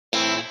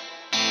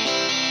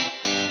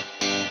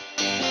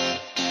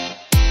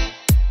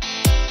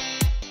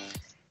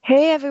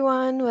Hey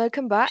everyone,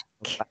 welcome back.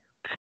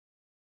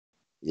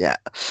 Yeah.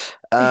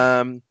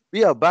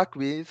 We are back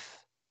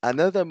with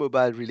another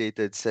mobile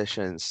related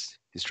sessions.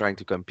 He's trying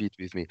to compete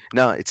with me.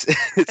 No, it's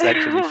it's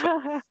actually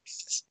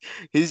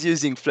he's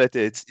using Flutter.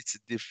 It's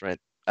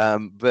different. Yeah,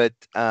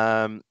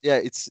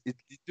 it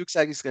looks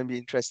like it's gonna be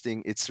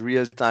interesting. It's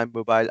real-time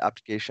mobile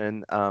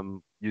application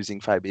using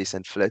Firebase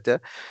and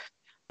Flutter.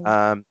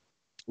 Um,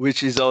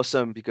 which is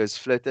awesome because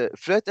Flutter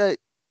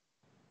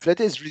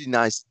is really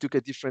nice. It took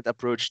a different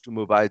approach to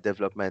mobile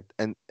development,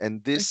 and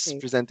this Okay.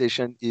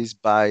 presentation is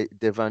by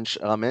Devansh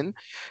Ramen.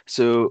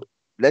 So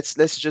let's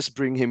just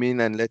bring him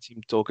in and let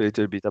him talk a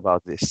little bit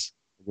about this.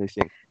 What do you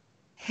think?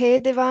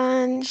 Hey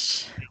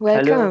Devansh,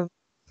 Hello, welcome.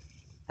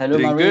 hello,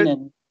 Doing Marine, good?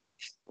 and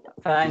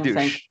fine,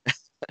 thank Vidush.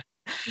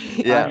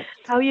 you. Yeah.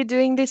 How are you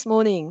doing this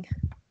morning?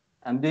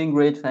 I'm doing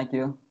great, thank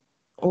you.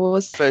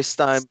 Was First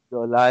time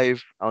you're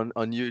live on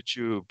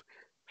YouTube.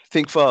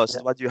 Think fast.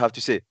 Yeah. What do you have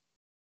to say?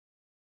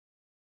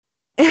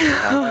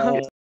 Uh,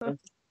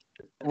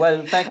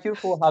 well, thank you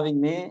for having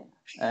me,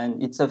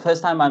 and it's the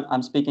first time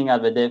I'm speaking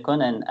at the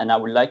DevCon, and I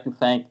would like to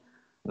thank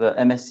the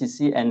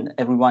MSCC and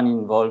everyone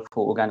involved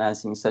for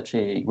organizing such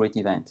a great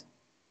event.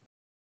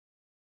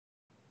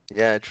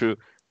 Yeah, true.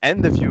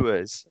 And the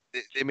viewers,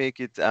 they make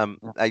it Yeah.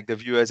 like the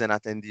viewers and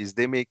attendees,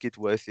 they make it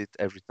worth it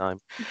every time.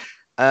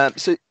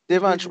 So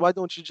Devansh, Mhm. why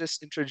don't you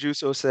just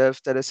introduce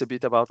yourself, tell us a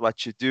bit about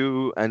what you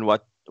do and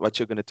what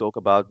you're going to talk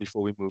about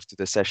before we move to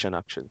the session,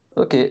 actually.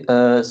 Okay,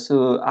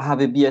 so I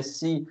have a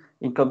BSc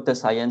in computer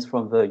science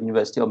from the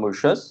University of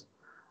Mauritius.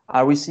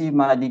 I received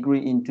my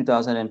degree in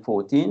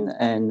 2014,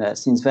 and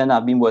since then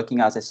I've been working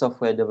as a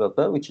software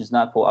developer, which is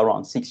now for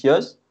around 6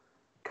 years.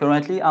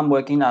 Currently, I'm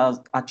working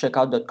at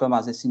checkout.com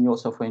as a senior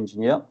software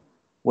engineer,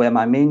 where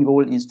my main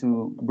goal is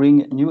to bring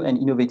new and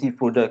innovative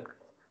product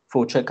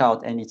for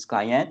checkout and its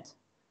client.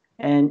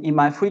 And in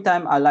my free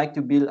time, I like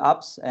to build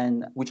apps,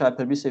 and which I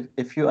publish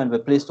a few on the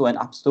Play Store and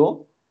App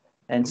Store.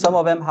 And some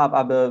of them have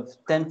above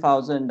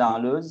 10,000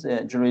 downloads,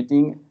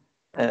 generating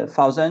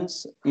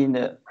thousands in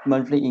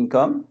monthly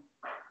income.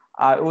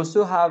 I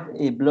also have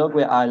a blog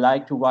where I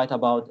like to write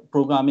about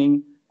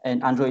programming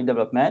and Android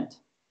development.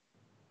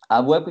 I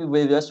work with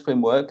various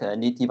frameworks,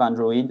 native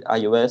Android,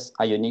 iOS,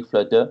 Ionic,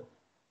 Flutter,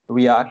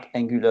 React,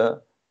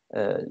 Angular,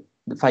 uh,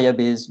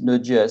 Firebase,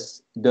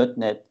 Node.js,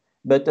 .NET.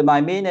 But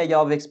my main area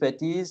of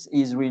expertise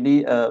is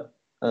really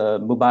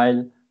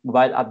mobile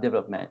app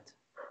development.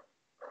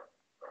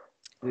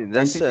 And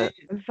That's today,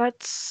 yeah,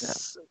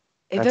 that's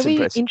a that's very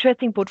impressive.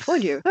 interesting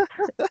portfolio.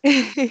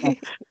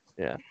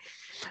 Yeah.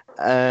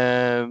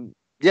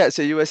 Yeah,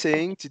 so you were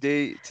saying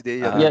today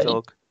you're going to yeah.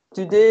 talk.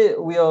 Today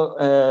we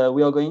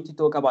are going to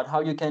talk about how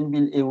you can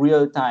build a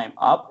real-time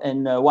app,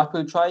 and what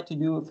we'll try to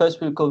do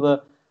first.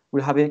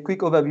 We'll have a quick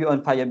overview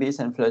on Firebase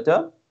and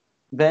Flutter.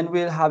 Then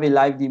we'll have a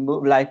live demo,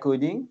 live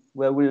coding,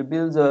 where we'll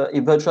build a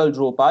virtual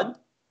draw pad,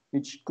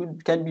 which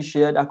can be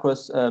shared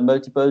across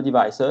multiple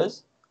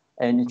devices,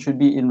 and it should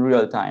be in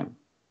real time.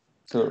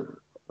 So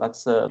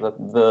that's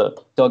the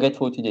target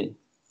for today.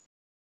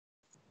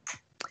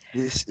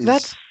 This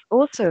That's is yeah,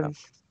 awesome.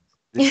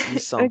 this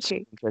sounds so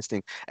Okay,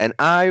 interesting. And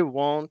I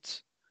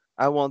want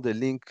the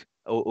link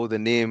or the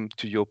name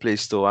to your Play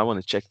Store. I want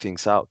to check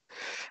things out.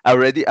 I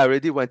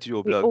already went to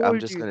your we blog. I'm all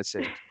just do. gonna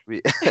say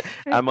we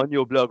I'm on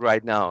your blog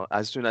right now.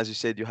 As soon as you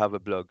said you have a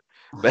blog,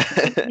 but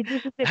You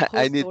just say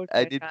I post need all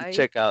I that, need to guys.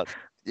 check out.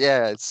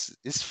 Yeah,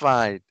 it's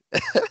fine.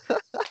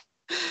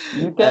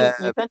 You can Uh,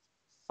 you can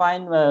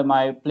find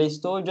my Play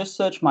Store. Just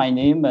search my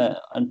name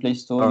on Play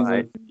Store. all You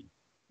right, will,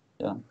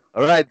 yeah.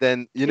 all right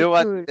then. You Okay, know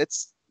what? cool.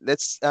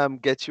 Let's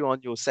get you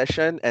on your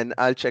session, and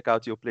I'll check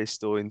out your Play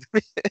Store in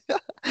the,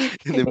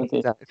 in the Okay.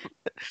 meantime.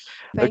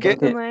 Thank you Okay,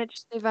 so Okay.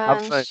 much,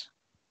 have fun. Devansh.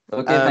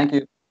 Okay. Um, Thank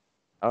you.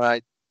 all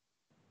right.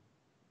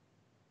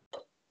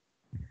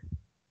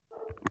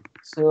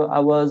 So I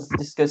was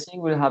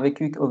discussing, we'll have a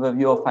quick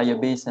overview of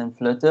Firebase and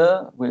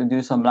Flutter. We'll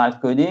do some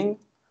live coding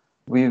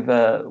with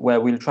where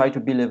we'll try to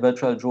build a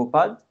virtual draw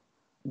pad.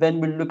 Then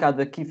we'll look at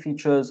the key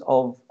features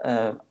of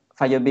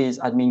Firebase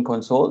admin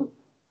console.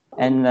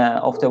 And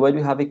afterward,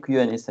 we have a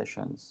Q&A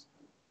sessions.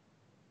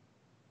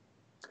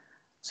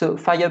 So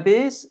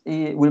Firebase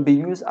will be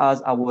used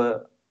as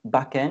our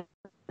backend,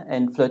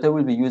 and Flutter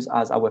will be used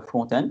as our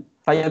frontend.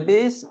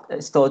 Firebase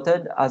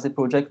started as a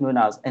project known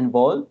as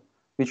Envol,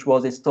 which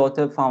was a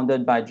startup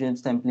founded by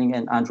James Templing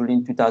and Andrew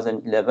in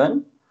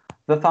 2011.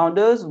 The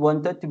founders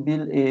wanted to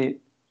build a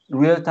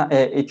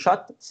a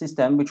chat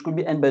system which could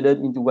be embedded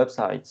into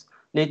websites.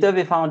 Later,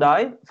 they found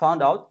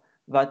out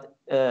that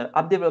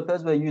app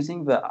developers were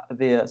using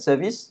their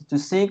service to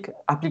sync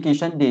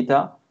application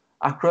data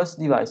across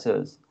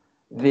devices.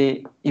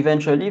 They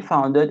eventually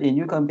founded a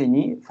new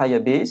company,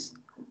 Firebase,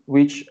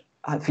 which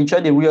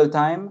featured a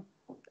real-time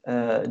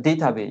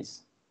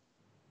database.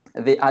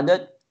 They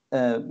added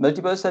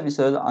multiple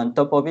services on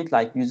top of it,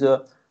 like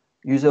user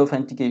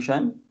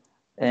authentication,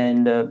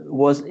 and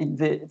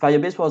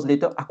Firebase was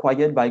later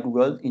acquired by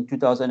Google in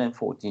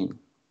 2014.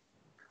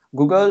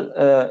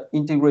 Google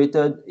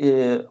integrated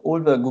all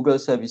the Google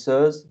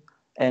services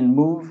and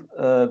move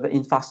the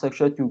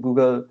infrastructure to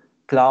Google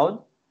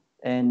Cloud,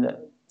 and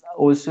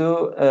also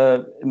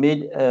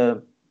made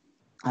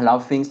allow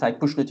things like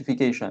push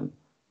notification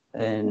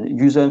and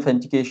user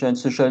authentication,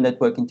 social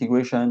network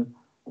integration,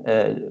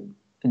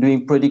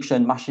 doing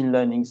prediction, machine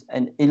learnings,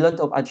 and a lot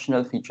of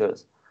additional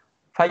features.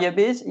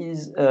 Firebase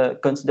is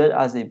considered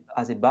as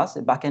a BaaS,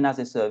 a backend as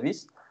a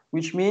service,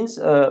 which means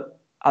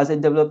as a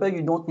developer,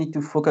 you don't need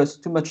to focus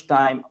too much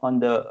time on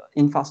the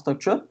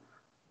infrastructure.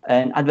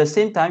 And at the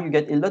same time, you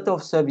get a lot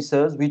of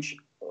services which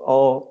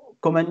are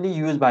commonly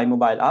used by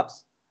mobile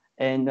apps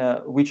and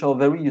which are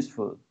very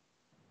useful.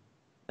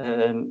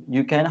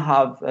 You can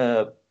have,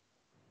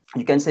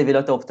 you can save a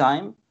lot of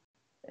time,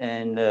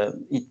 and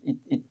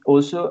it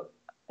also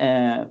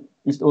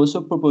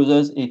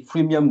proposes a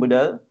freemium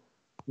model,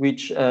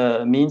 which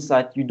means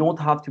that you don't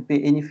have to pay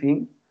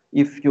anything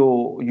if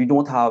you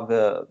don't have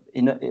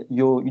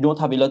you don't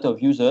have a lot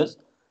of users,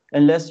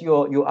 unless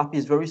your app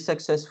is very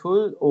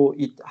successful or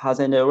it has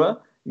an error.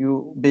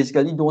 You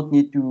basically don't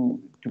need to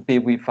pay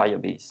with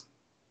Firebase,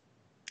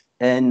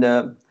 and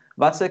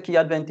that's the key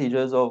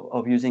advantages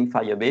of using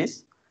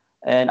Firebase.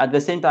 And at the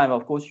same time,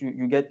 of course,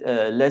 you get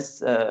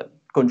less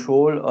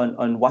control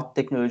on what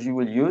technology you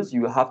will use.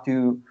 You have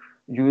to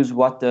use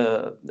what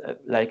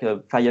like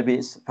a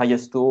Firebase,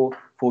 Firestore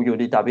for your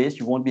database.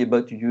 You won't be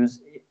able to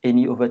use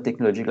any other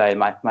technology like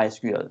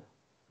MySQL.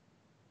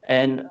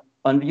 And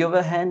on the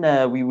other hand,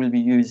 we will be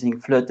using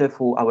Flutter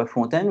for our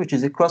front end, which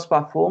is a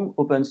cross-platform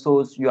open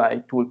source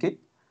UI toolkit.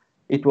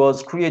 It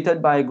was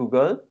created by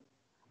Google,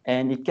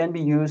 and it can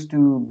be used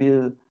to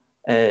build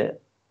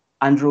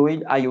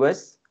Android,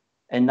 iOS,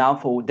 and now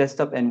for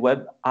desktop and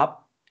web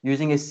app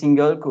using a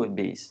single code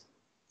base.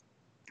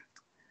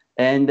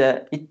 And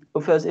it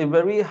offers a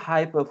very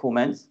high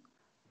performance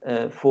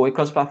for a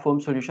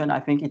cross-platform solution. I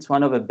think it's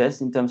one of the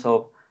best in terms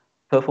of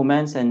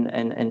performance and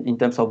in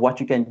terms of what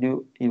you can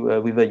do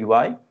with a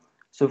UI.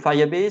 So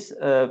Flutter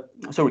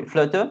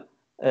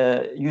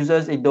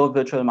uses a Dove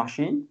virtual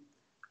machine,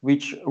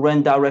 which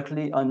run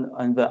directly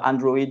on the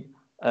Android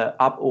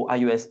app or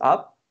iOS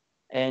app.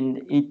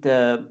 And it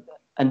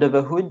under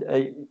the hood,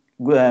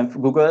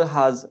 Google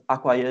has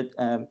acquired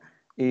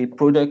a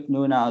product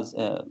known as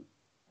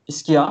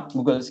Skia,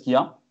 Google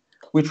Skia,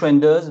 which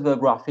renders the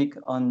graphic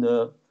on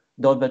the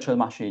Dove virtual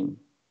machine.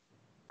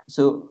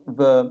 So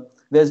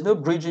there's no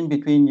bridging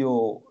between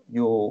your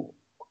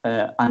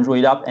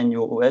Android app and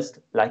your OS.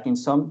 Like in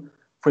some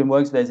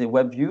frameworks, there's a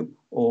web view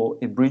or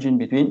a bridge in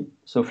between.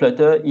 So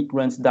Flutter, it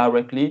runs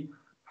directly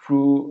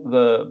through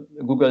the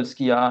Google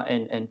Skia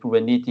and through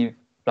a native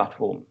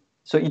platform.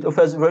 So it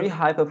offers very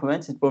high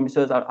performance. It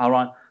promises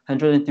around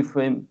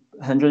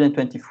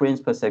 120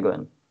 frames per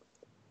second.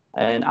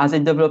 And as a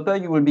developer,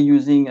 you will be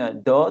using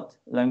Dot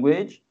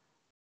language.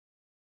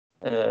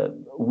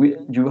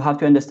 You have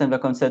to understand the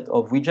concept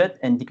of widget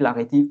and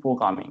declarative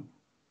programming.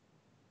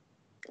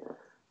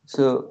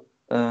 So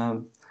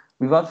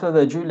without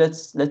further ado,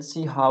 let's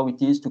see how it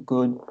is to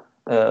code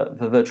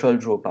the virtual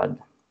drawpad.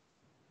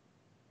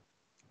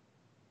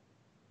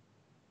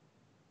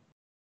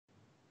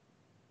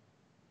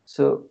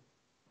 So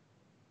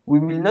we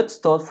will not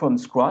start from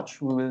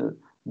scratch. We will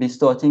be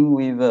starting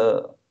with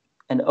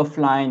an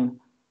offline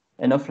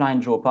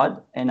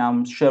drawpad, and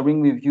I'm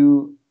sharing with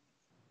you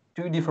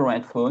two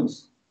different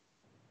phones.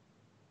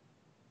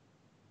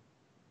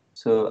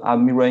 So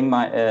I'm mirroring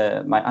my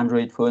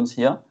Android phones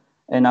here,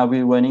 and I'll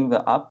be running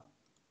the app.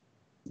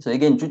 So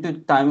again, due to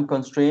time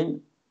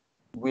constraint,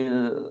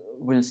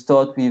 we'll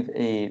start with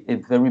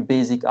a very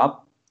basic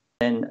app.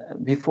 And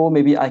before,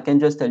 maybe I can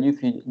just tell you,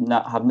 if you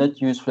have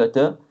not used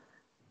Flutter,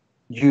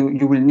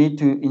 you will need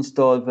to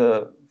install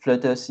the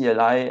Flutter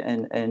CLI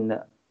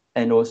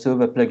and also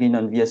the plugin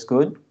on VS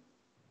Code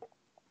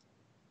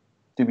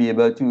to be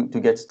able to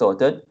get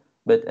started.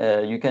 But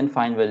you can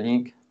find the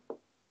link.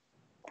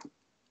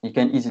 You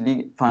can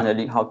easily find a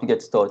link how to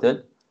get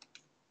started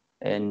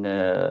and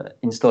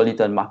install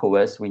it on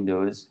macOS,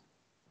 Windows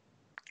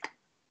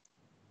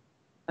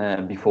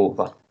before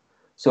that.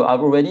 So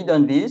I've already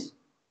done this.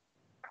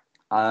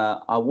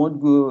 I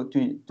won't go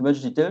to too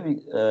much detail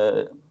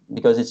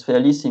because it's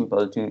fairly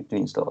simple to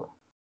install.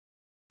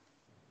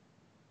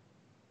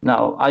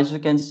 Now, as you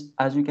can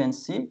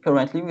see,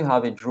 currently we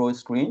have a draw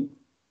screen,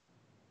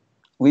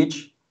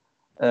 which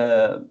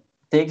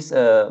takes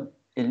a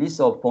list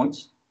of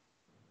points,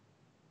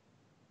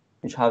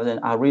 which has an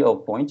array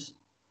of points.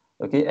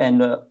 Okay,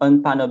 and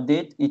on pan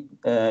update,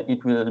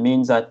 it will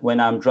mean that when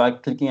I'm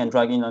clicking and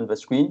dragging on the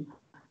screen,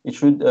 it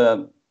should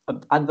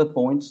add the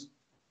points,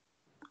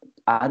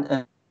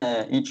 add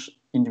each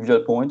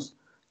individual points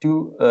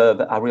to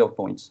the array of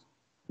points.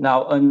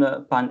 Now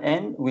on pan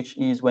end, which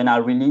is when I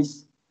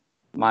release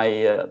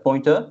my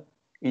pointer,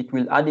 it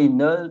will add a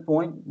null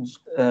point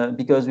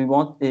because we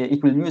want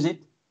it will use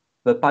it.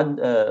 The pad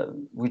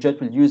widget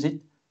will use it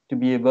to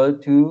be able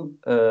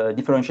to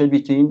differentiate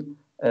between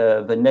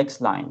the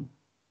next line,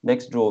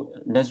 next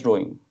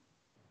drawing.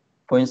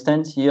 For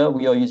instance, here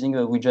we are using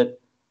a widget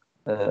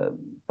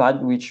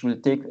pad which will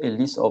take a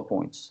list of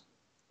points.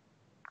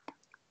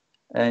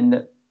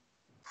 And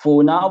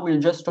For now,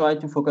 we'll just try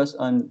to focus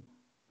on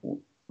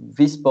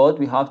this part.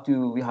 We have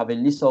a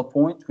list of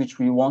points which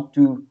we want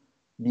to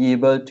be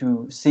able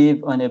to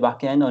save on a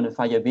backend on a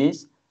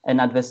Firebase, and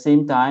at the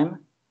same time,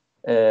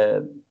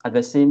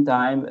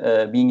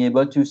 being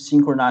able to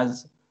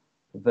synchronize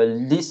the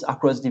list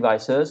across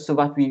devices so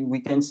that we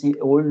can see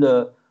all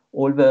the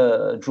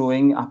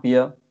drawing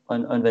appear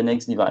on the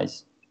next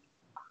device.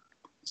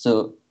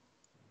 So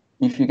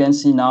if you can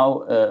see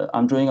now,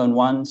 I'm drawing on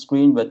one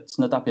screen, but it's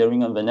not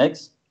appearing on the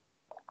next.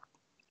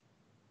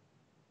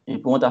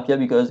 It won't appear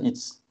because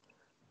it's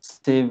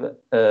saved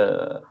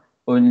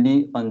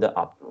only on the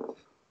app.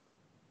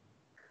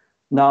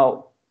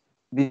 Now,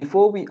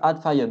 before we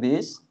add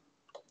Firebase,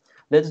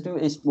 let's do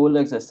a small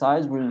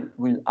exercise.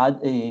 We'll add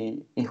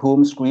a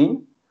home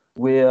screen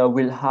where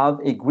we'll have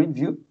a grid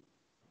view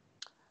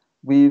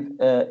with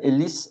a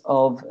list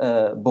of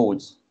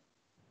boards.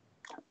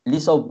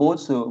 List of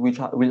boards, so which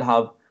will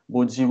have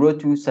board 0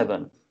 to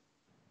 7.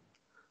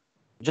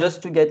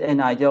 Just to get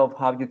an idea of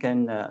how you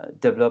can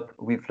develop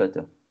with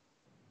Flutter.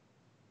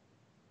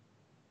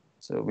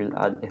 So we'll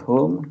add a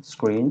home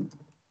screen.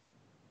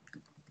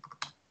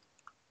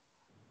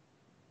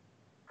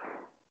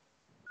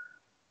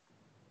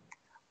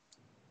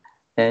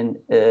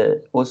 And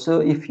also,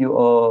 if you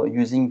are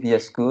using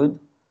VS Code,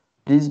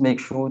 please make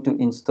sure to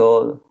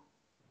install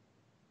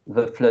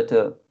the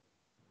Flutter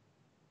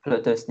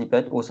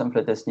snippet, awesome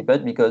Flutter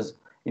snippet, because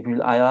it will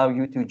allow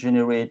you to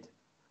generate,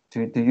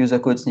 to use a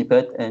code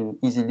snippet and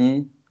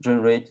easily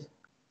generate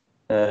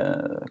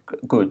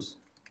codes.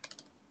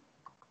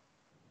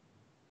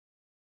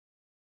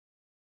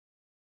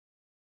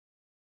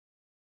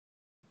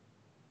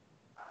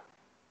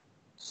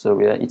 So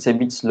yeah, it's a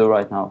bit slow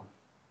right now.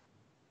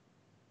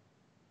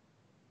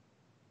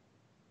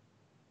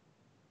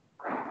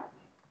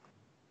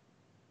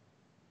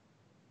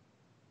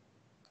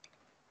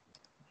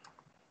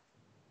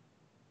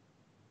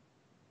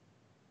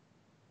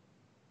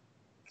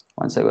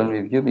 One second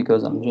review,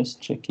 because I'm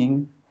just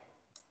checking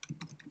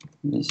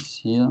this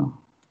here.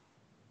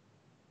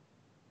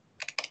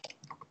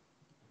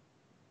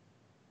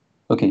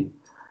 Okay,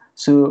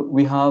 so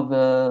we have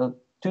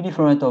two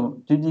different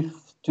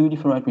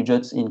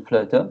widgets in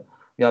Flutter.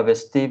 We have a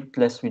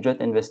stateless widget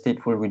and the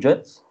stateful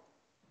widgets.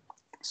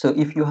 So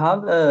if you have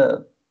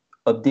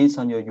updates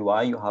on your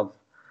UI, you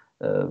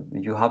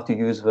have to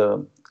use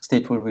the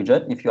stateful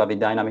widget if you have a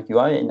dynamic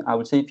UI. And I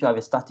would say if you have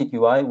a static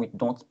UI which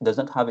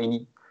doesn't have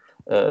any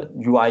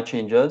UI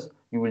changes,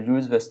 you will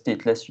use the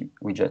stateless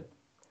widget.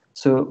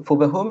 So for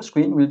the home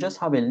screen, we'll just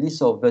have a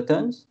list of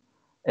buttons,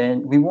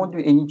 and we won't do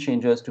any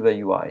changes to the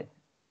UI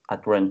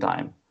at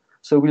runtime.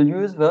 So we'll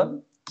use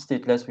the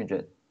stateless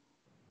widget.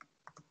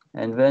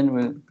 And then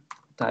we'll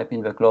type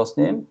in the class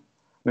name.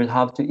 We'll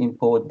have to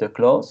import the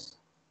class.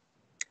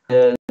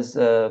 There's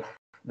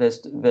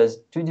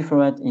two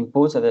different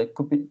imports of the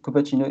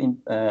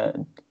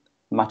Cupertino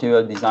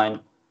material design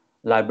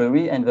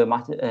library and the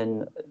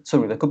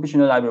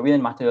Cupertino library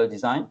and material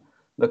design.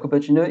 The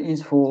Cupertino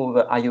is for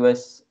the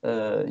iOS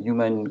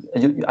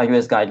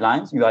iOS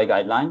guidelines, UI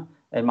guideline,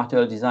 and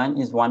material design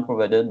is one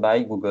provided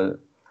by Google.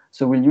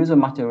 So we'll use a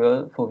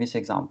material for this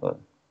example.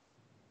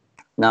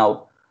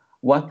 Now,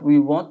 what we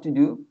want to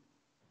do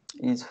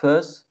is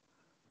first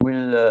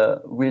we'll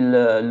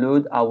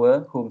load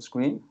our home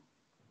screen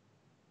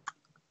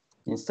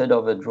instead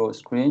of a draw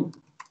screen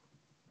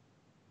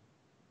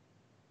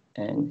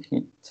and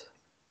hit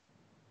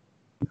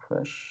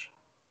refresh.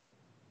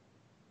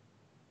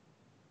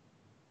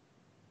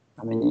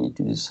 I may need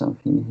to do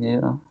something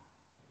here.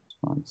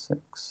 1 sec.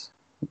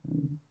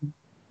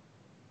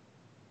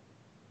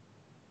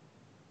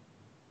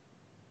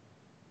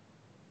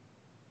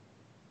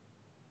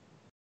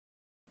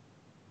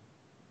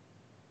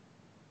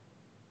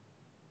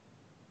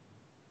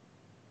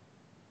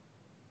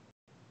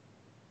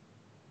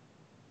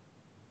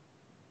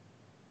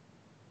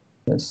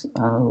 Yes,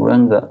 I'll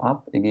run the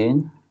app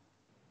again.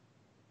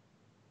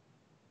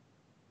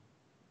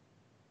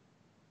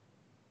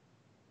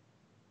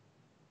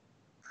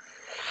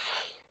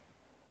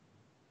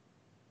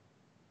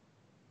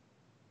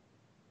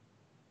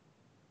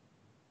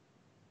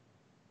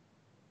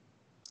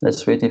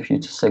 Let's wait a few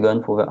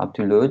seconds for the app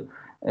to load,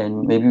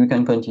 and maybe we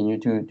can continue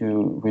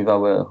with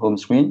our home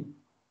screen.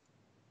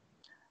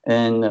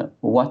 And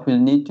what we'll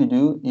need to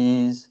do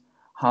is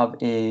have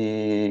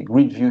a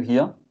grid view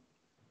here.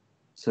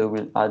 So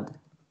we'll add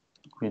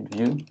grid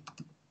view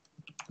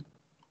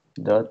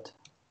dot.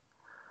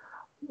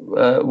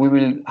 We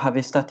will have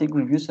a static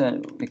grid view,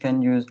 so we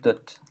can use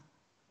dot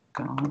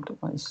count.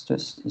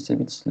 It's a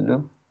bit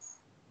slow.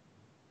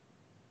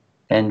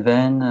 And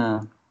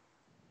then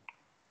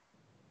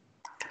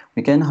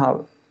we can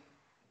have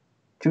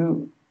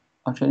two.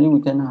 Actually,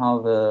 we can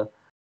have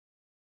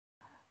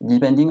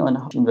depending on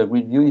how in the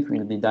grid view, if it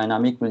will be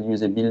dynamic, we'll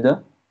use a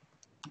builder.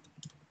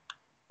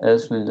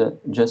 Else we'll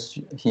just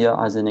here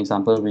as an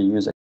example, we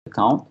use a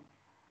count.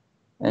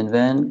 And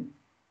then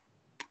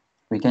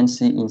we can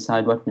see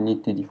inside what we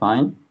need to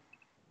define.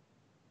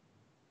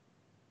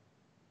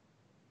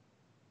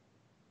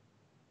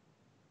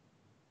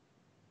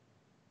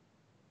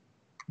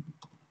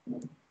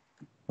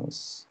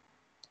 plus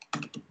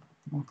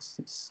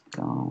axis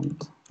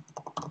count.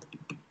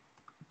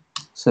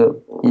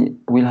 So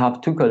we'll have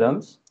two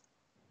columns.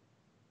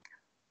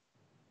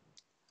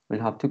 We'll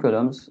have two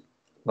columns.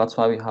 That's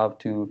why we have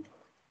to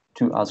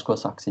as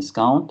cross-axis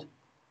count.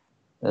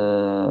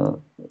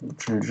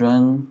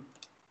 Children.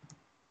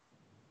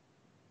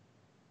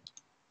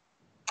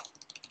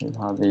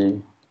 We'll have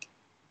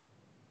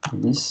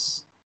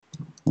this.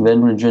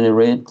 Then we'll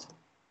generate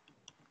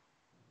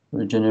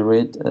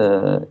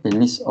a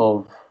list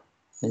of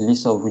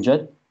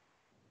widget.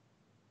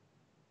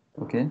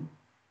 Okay.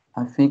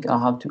 I think I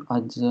have to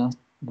add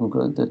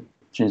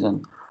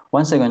Google.json.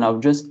 One second, I'll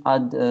just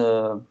add.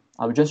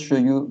 I'll just show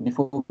you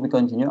before we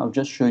continue. I'll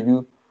just show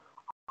you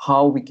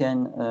how we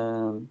can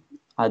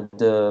add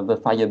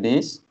the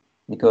Firebase,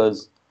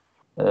 because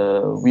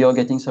we are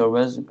getting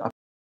servers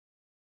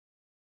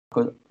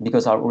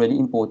because I already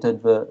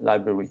imported the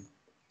library.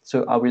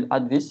 So I will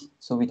add this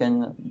so we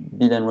can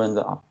build and run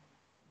the app.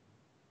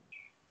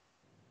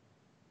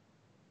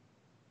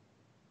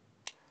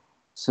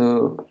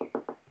 So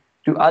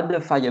to add the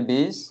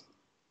Firebase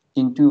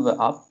into the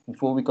app,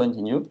 before we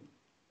continue,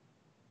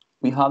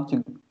 we have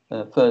to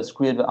first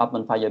create the app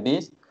on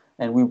Firebase,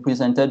 and we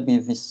presented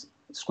with this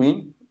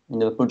screen in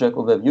the project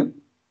overview.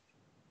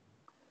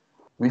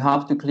 We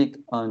have to click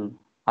on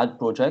Add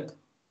Project,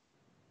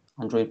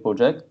 Android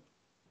project.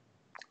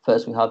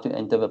 First, we have to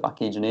enter the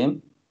package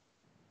name.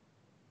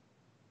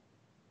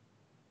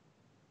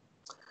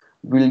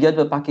 We'll get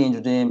the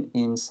package name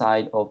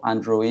inside of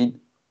Android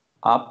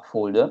app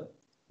folder,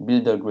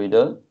 builder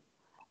Gradle.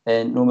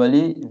 And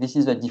normally, this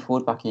is the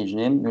default package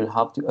name. You'll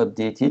have to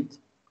update it.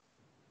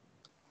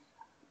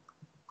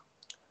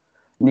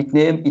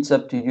 Nickname, it's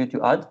up to you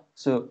to add.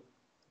 So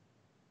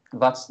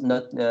that's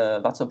not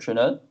that's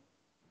optional.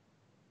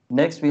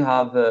 Next, we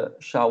have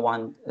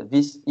SHA-1.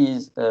 This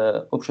is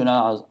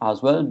optional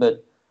as well,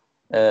 but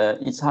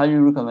it's highly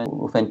recommended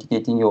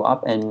authenticating your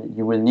app, and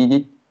you will need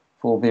it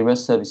for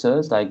various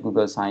services like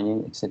Google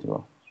Sign-in,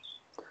 etc.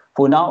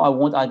 For now, I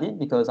won't add it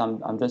because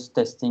I'm just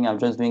testing. I'm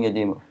just doing a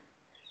demo.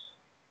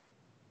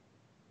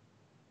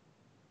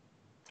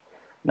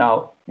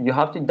 Now, you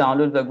have to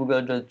download the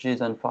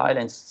Google.json file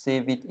and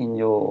save it in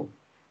your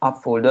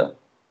app folder.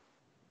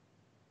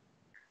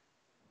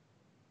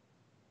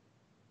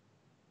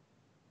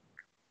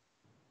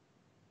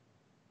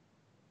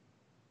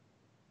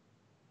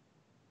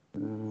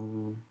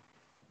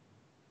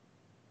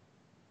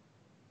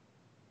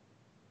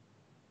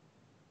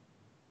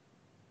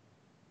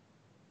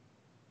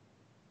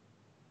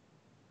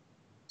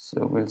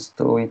 So we'll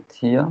store it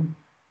here.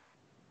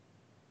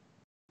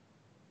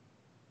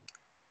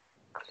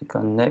 Click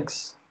on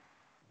next.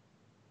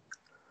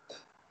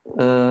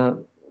 We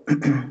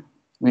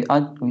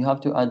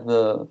have to add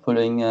the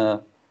following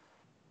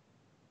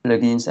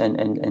plugins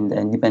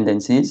and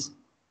dependencies.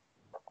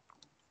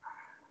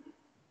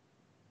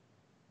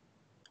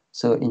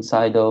 So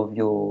inside of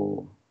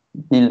your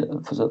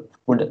build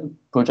for the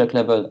project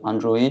level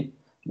Android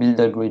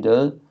builder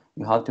Gradle,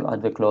 you have to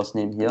add the class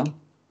name here,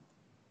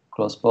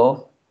 class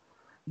path.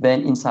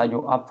 Then inside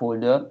your app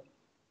folder,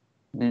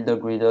 builder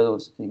Gradle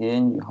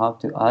again, you have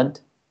to add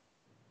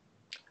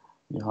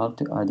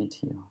it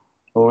here.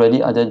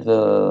 Already added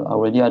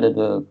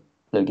the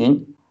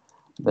plugin,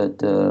 but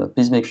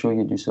please make sure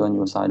you do so on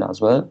your side as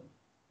well.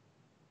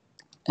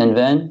 And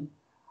then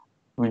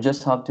we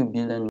just have to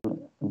build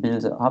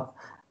the app.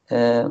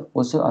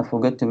 Also, I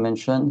forgot to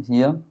mention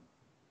here,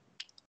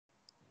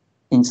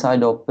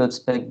 inside of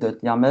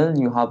pubspec.yaml,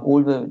 you have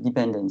all the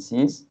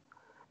dependencies.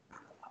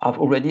 I've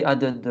already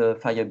added the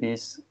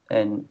Firebase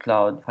and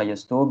Cloud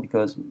Firestore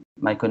because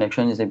my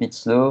connection is a bit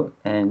slow.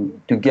 And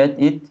to get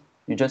it,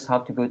 you just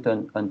have to go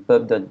to on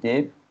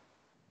pub.dev,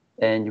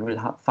 and you will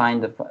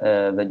find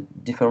the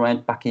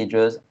different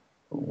packages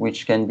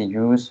which can be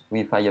used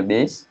with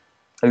Firebase,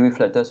 with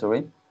Flutter,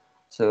 sorry.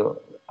 So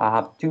I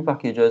have two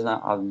packages now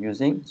I'm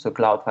using, so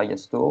Cloud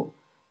Firestore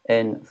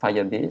and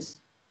Firebase.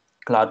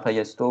 Cloud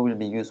Firestore will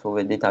be used for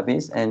the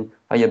database, and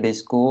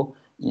Firebase Core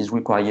is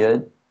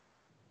required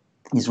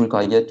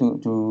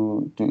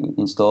to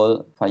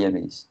install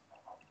Firebase.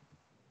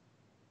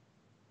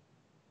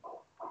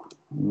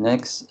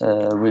 Next,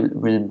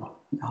 we'll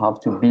have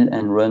to build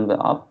and run the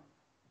app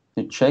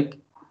to check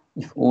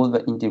if all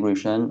the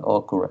integration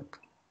are correct.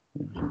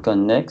 Click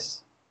on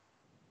next.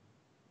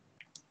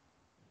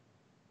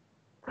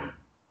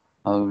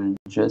 I will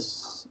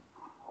just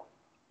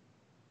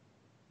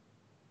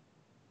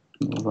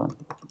move on.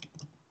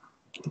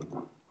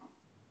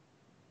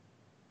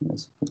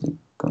 Let's put it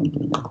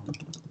continue.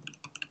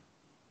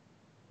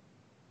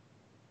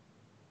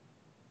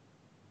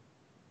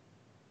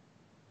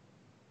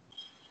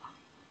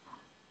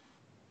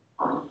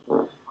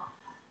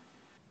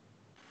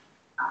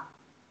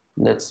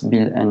 Let's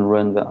build and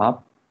run the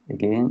app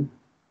again.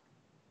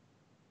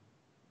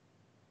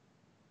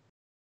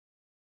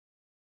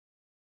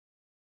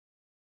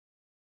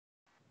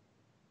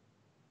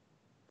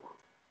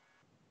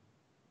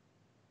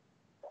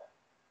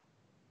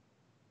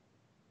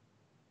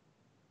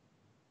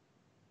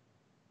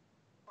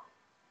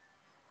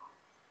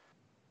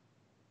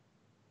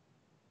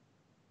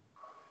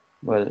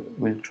 well,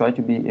 we'll try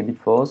to be a bit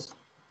fast.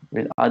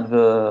 We'll add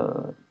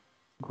the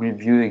grid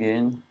view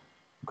again,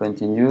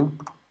 continue,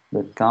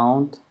 the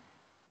count.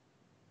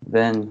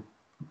 Then,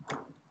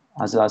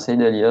 as I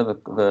said earlier,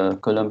 the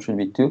column should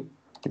be 2.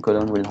 The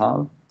column will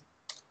have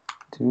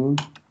 2.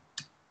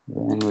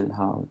 Then we'll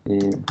have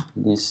a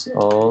list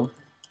of,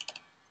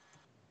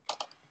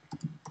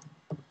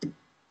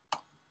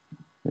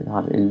 we'll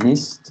have a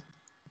list.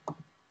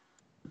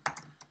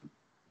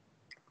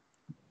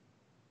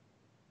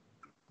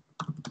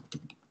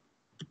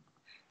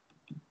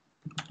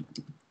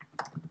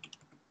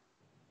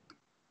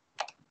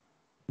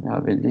 We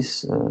have a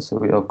list, so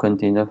we have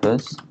container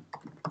first.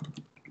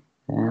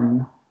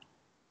 And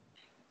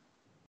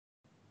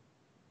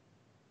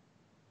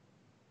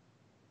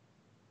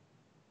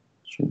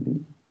should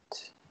be,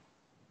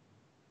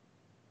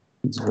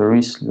 it's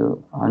very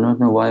slow. I don't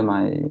know why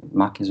my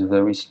Mac is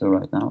very slow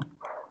right now.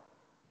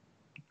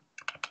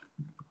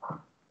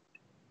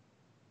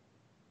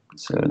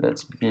 So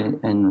let's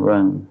build and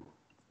run.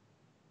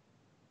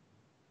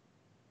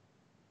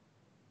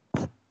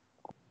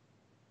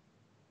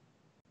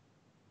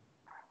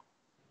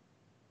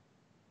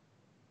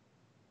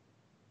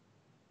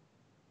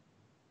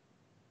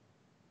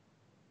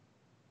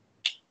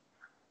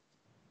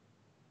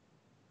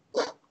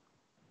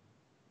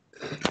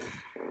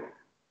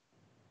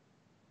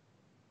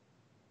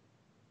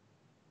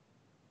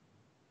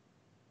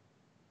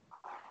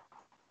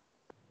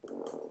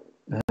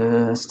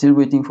 Still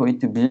waiting for it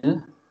to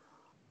build.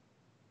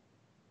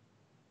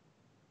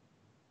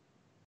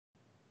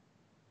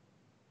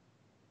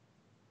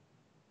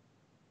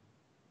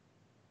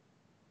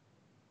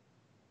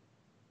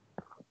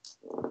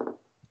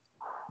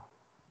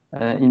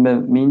 In the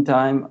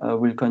meantime,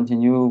 we'll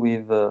continue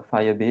with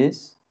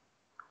Firebase.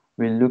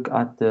 We'll look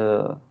at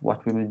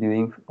what we will be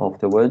doing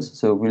afterwards.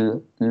 So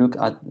we'll look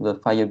at the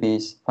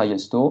Firebase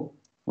Firestore,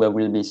 where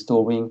we'll be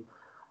storing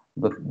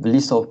the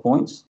list of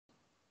points.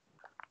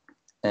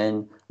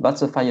 And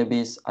that's a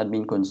Firebase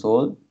admin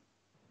console.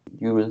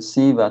 You will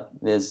see that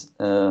there's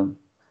a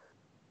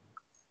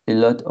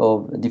lot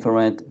of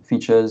different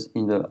features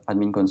in the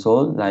admin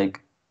console,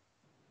 like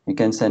you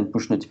can send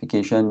push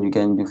notification, you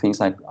can do things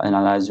like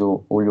analyze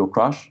all your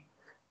crash,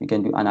 you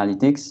can do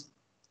analytics,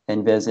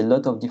 and there's a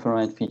lot of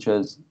different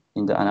features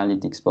in the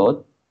analytics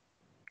part,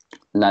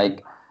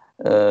 like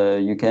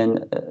you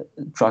can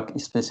track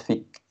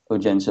specific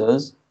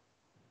audiences,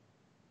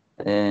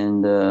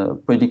 and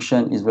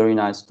prediction is very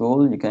nice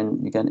tool. You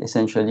can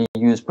essentially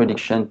use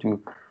prediction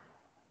to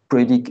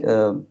predict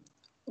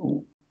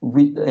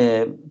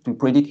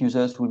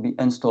users who will be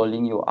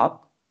installing your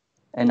app,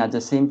 and at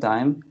the same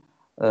time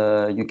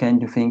you can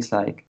do things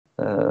like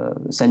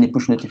send a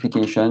push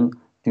notification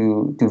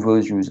to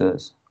those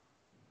users.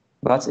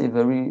 That's a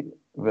very,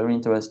 very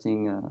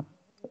interesting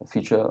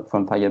feature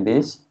from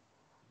Firebase.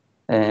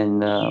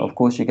 And of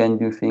course, you can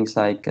do things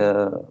like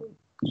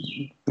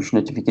push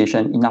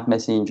notification. In-app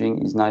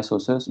messaging is nice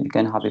also. So you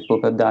can have a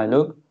pop-up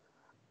dialog.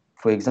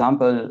 For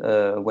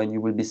example, when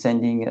you will be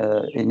sending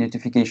a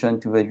notification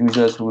to the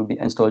users who will be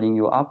installing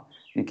your app,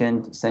 you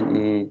can send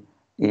a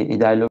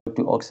dialog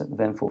to ask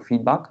them for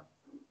feedback.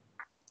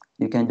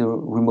 You can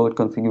do remote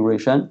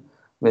configuration,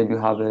 where you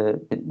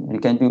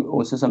can do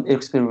also some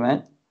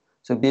experiment.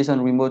 So based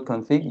on remote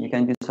config, you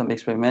can do some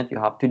experiment. You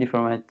have 2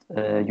 different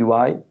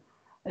UI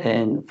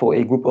and for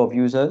a group of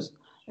users,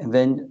 and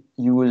then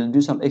you will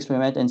do some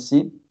experiment and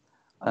see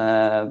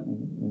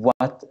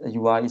what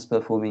UI is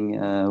performing,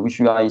 which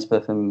UI is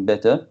performing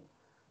better,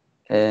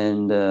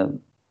 and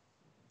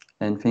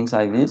things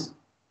like this.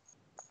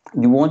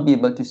 You won't be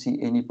able to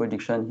see any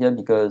prediction here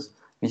because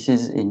this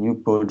is a new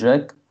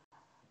project.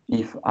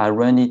 If I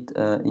run it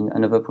in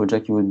another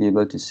project, you will be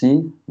able to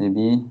see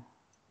maybe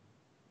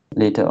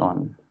later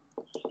on.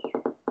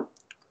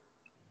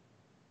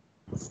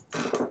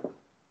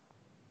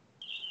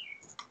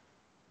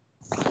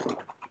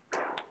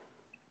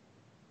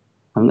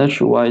 I'm not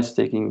sure why it's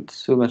taking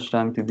so much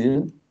time to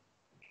build.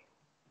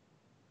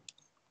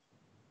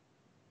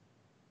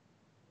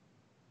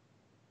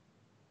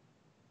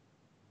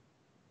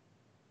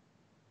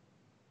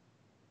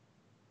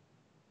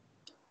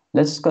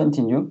 Let's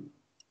continue.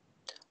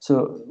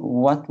 So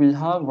what we'll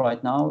have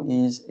right now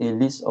is a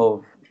list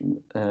of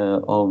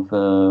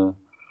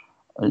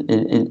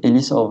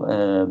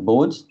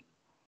boards.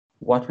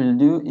 What we'll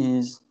do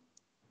is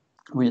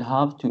we'll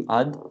have to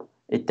add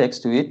a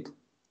text to it.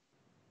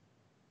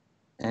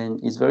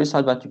 And it's very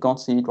sad that you can't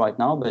see it right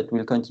now, but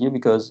we'll continue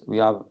because we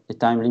have a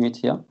time limit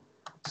here.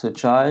 So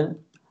child,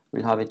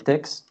 we'll have a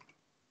text.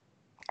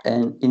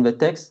 And in the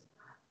text,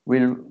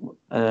 we'll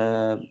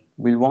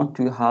want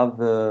to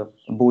have a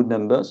board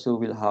number. So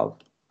we'll have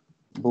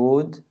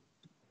board,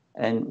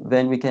 and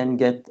then we can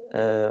get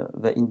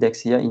the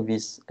index here in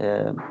this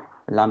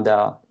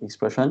lambda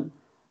expression.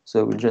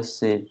 So we'll just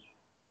say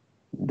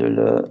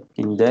the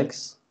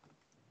index,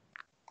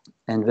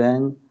 and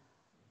then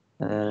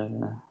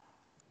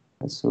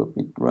let's hope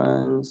it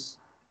runs.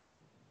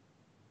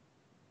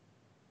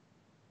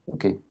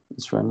 Okay,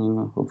 it's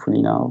running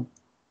hopefully now.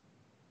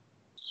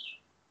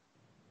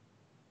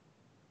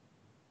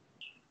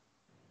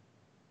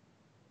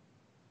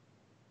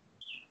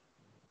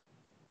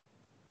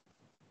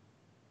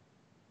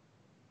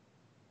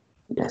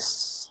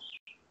 Yes.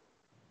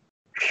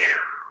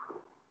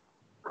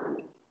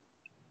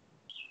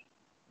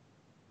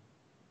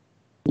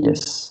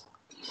 Yes.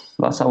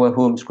 That's our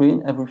home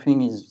screen.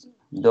 Everything is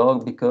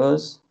dark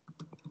because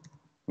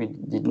we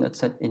did not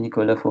set any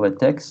color for the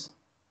text.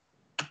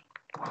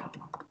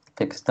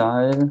 Text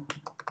style,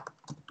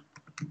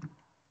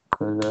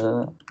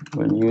 color.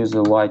 We'll use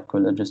a white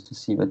color just to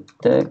see the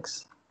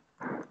text.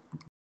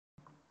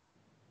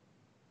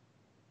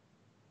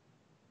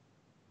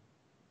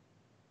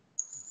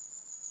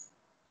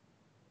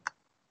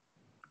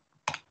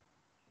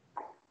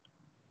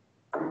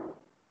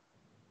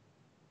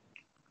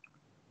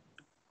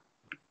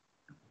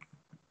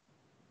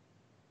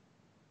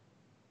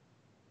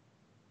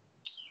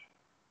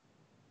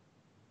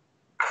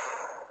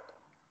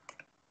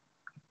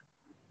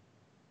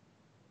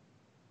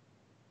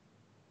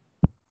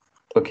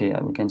 Okay,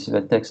 we can see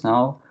the text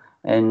now,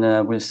 and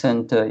we'll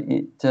center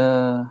it.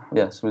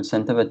 Yes, we'll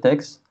center the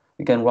text.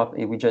 We can wrap a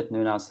widget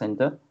known as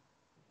center,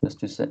 just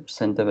to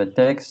center the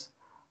text.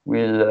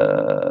 We'll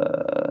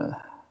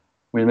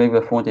make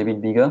the font a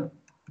bit bigger.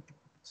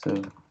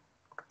 So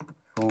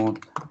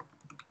font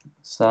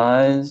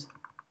size,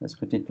 let's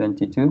put it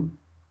 22.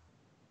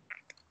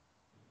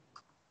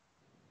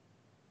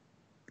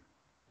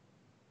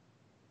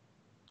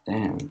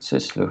 Damn, it's so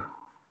slow.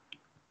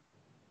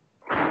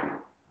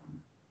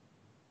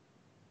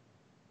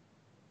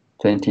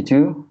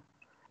 $22,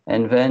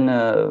 and then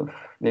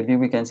maybe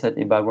we can set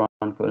a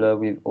background color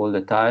with all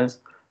the tiles.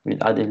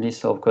 We'll add a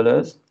list of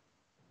colors.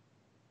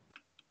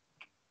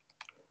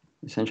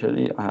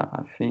 Essentially,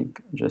 I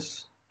think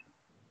just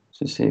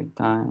to save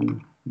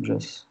time,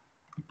 just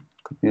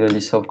copy a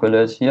list of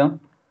colors here,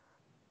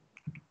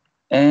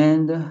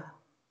 and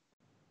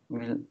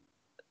we'll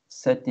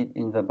set it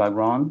in the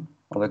background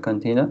of a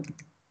container.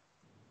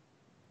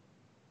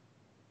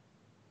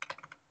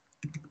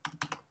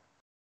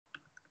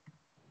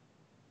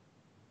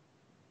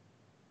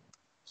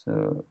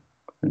 So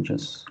we'll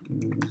just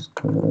use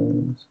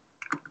colors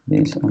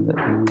based on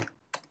the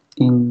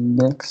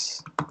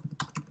index.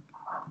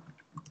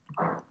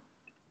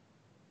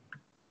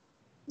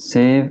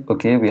 Save.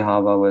 Okay, we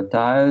have our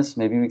tiles.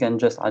 Maybe we can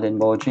just add a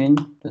margin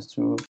just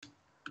to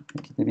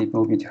make it a bit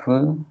more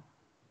beautiful.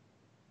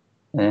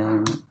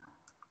 And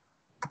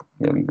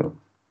here we go.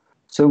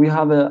 So we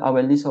have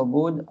our list of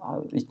board.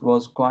 It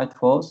was quite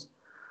fast.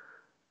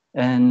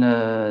 And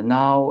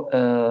now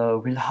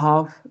we'll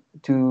have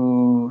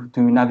to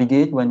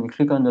navigate. When we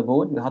click on the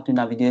board, we have to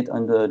navigate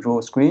on the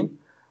draw screen.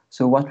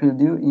 So what we'll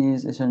do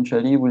is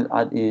essentially we'll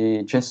add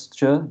a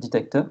gesture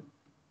detector.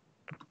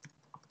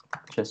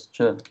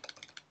 Gesture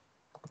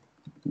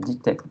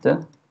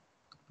detector.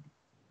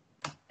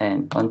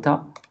 And on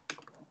top,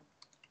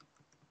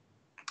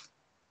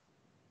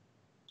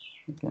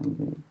 you can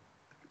do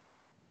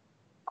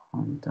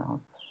on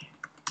top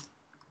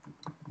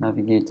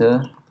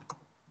navigator,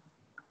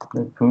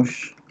 the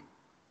push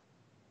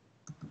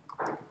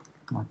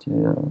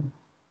material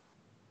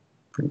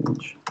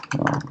page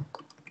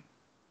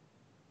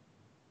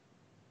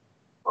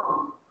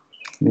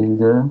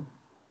builder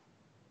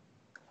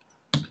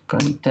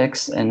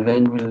context, and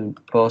then we'll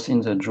pass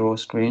in the draw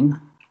screen.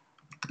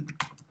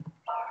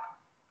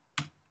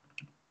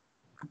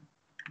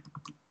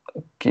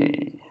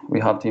 Okay, we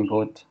have to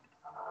import.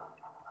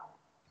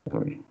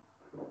 Sorry.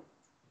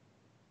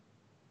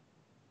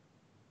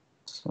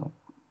 So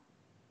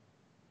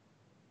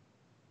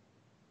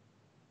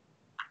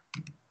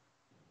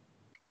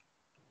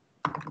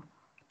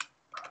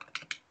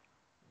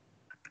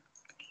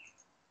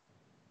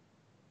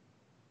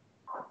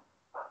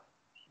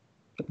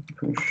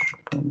push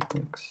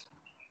context.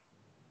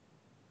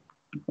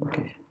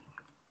 Okay.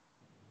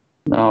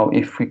 Now,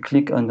 if we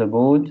click on the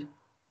board,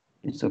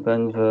 it's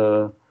open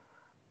the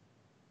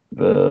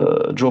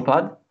draw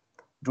pad,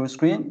 draw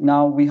screen.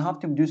 Now we have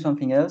to do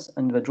something else.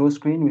 On the draw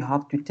screen, we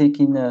have to take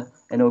in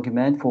an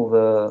argument for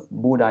the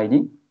board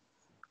ID.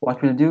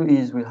 What we'll do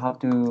is we'll have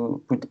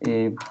to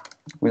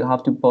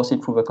pass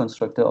it through the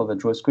constructor of the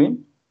draw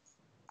screen.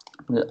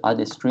 We'll add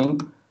a string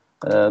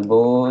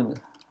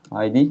board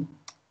ID,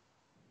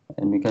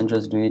 and we can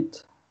just do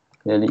it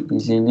fairly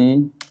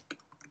easily.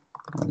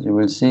 As you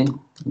will see,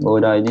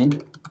 board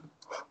ID.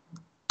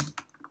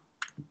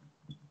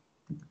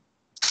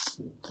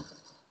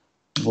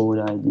 Board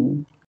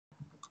ID.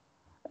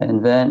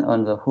 And then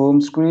on the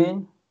home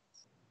screen,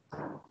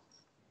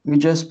 we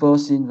just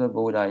pass in the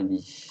board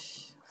ID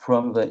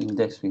from the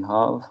index we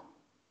have,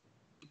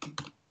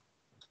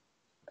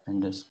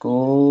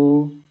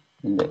 underscore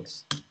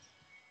index.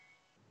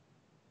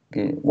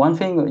 Okay, one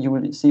thing you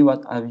will see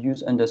what I've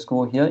used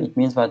underscore here, it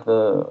means that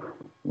the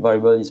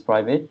variable is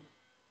private,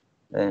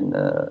 and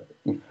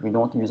if we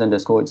don't use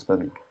underscore, it's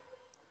public.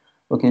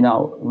 Okay,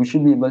 now we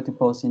should be able to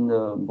pass in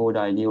the board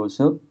ID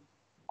also.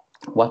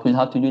 What we'll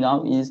have to do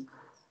now is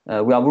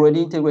we have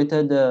already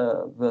integrated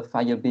the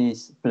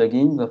Firebase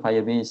plugin, the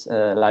Firebase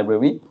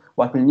library.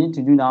 What we'll need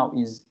to do now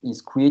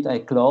is create a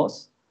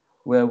class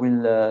where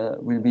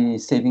we'll be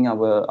saving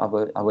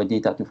our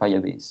data to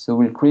Firebase. So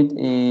we'll create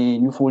a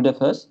new folder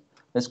first.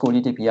 let's call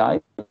it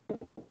API.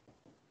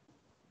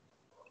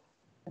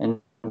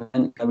 And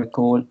then I will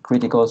call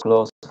critical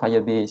clause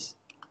Firebase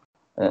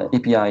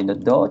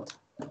API.dot.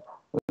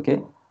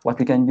 Okay, what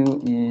we can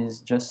do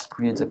is just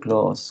create a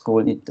clause,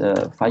 call it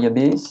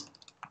Firebase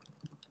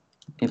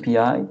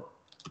API,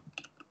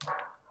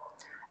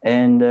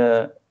 and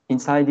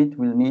inside it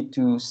we'll need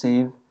to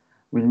save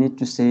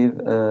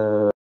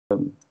a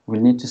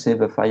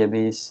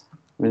Firebase.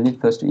 We'll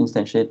need first to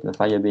instantiate the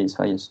Firebase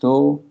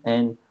Firestore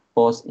and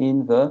pass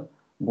in the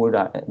board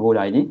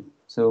ID.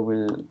 So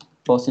we'll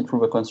pass it through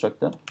the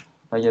constructor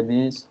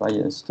Firebase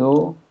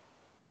Firestore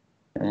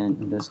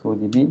and underscore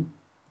db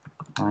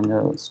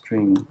final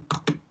string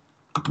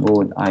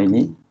board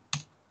ID,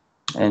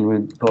 and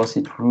we'll pass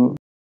it through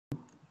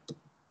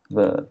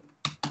the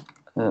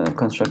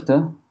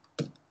constructor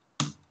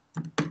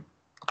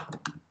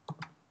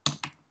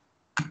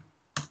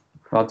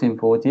how to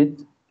import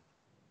it.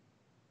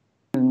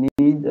 We'll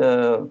need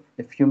a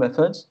few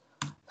methods.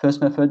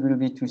 First method will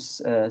be to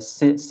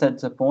set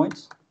the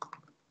points.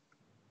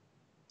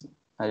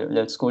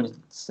 Let's call it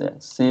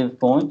save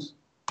points.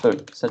 Sorry,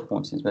 set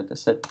points is better.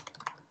 Set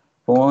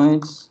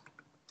points.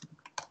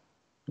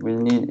 We'll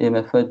need a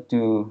method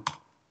to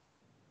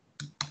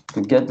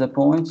get the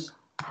points.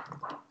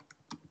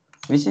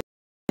 This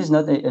is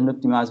not an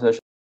optimized version.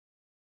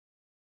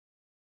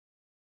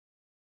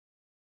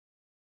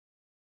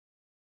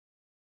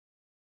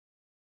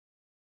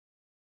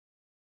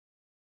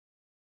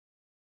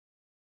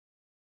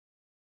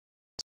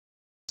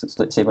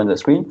 Save on the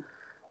screen.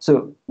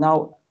 So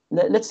now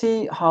let's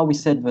see how we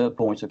set the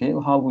points. Okay,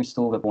 how we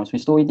store the points. We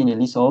store it in a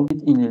list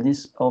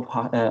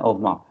of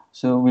map.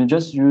 So we'll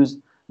just use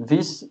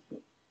this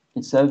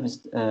itself.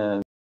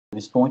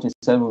 This point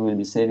itself, we will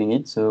be saving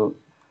it. So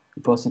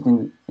we pass it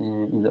in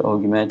the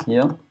argument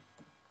here,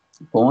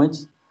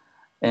 points,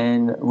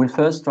 and we'll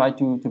first try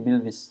to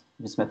build this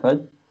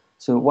method.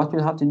 So what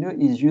we'll have to do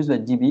is use the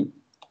db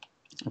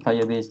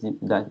Firebase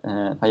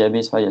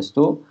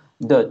Firestore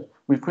dot.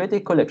 We'll create a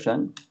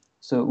collection.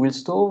 So we'll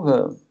store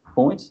the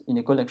points in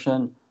a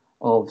collection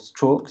of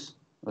strokes,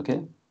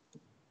 okay?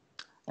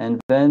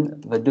 And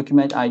then the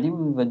document ID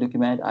with the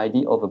document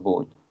ID of a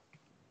board.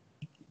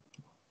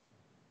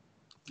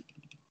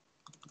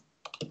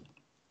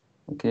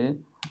 Okay,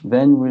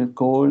 then we'll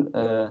call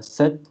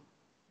set.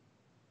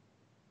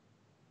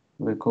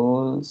 We'll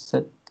call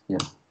set, yeah,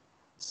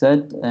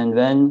 set, and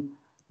then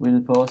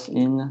we'll pass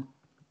in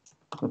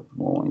the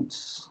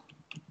points.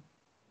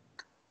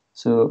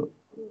 So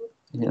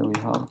here we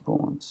have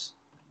points.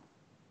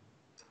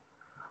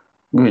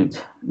 Good.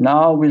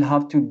 Now we'll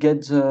have to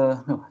get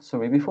the. No,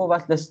 sorry. Before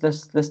that, let's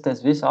test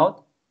this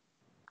out.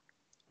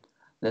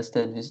 Let's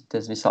test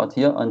this out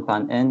here. On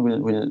pan n,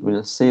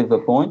 we'll save the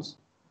points.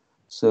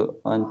 So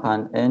on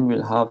pan n,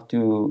 we'll have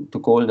to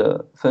call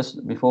the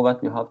first. Before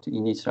that, we have to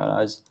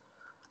initialize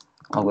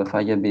our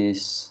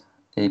Firebase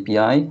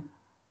API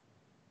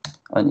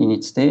on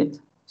init state.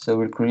 So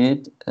we'll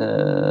create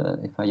a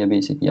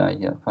Firebase API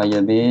here.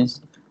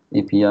 Firebase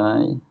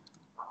API.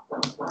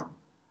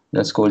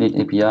 Let's call it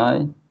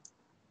API.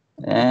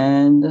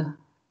 And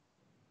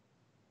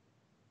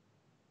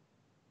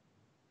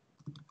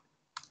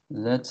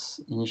let's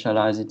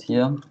initialize it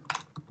here.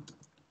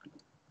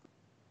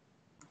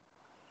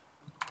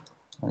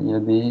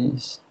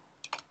 Firebase.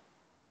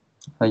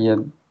 Let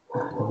me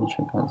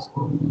check out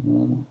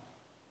again.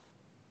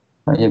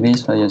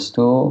 Firebase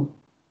Firestore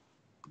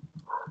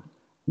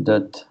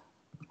dot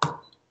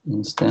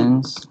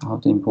instance. How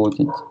to import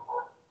it?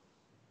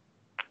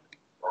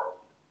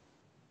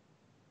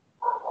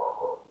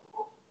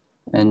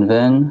 And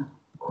then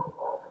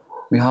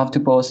we have to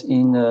pass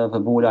in the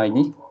board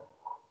ID.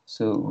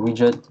 So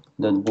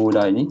widget.board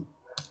ID.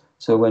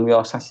 So when we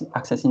are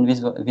accessing this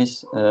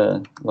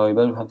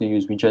variable, we have to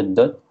use widget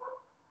dot.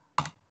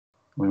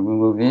 We'll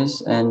remove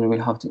this and we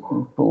have to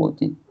import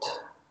it.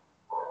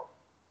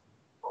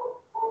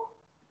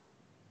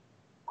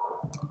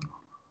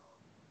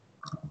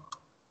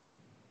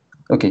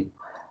 Okay,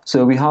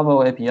 so we have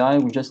our API.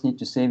 We just need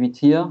to save it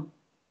here.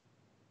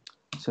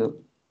 So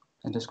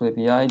underscore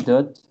API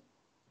dot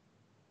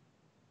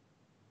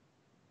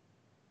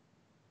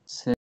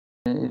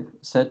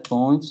set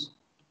points.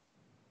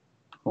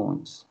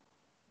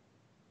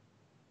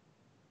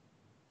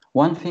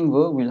 One thing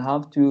though, we'll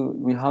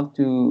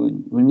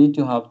need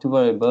to have two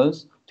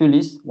variables, two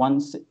lists,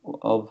 one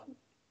of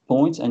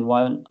points and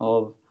one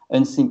of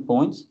unsynced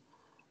points.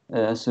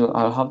 So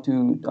I'll have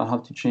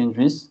to change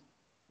this.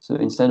 So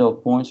instead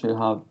of points, we'll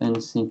have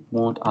unsynced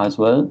point as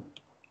well.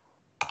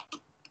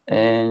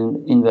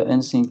 And in the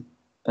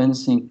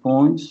unsynced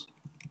points,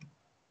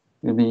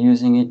 we'll be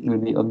using it. We'll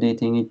be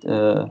updating it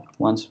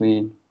once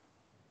we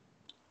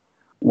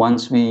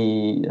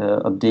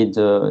update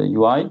the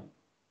UI.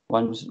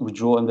 Once we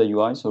draw on the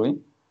UI, sorry,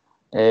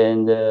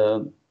 and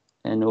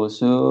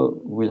also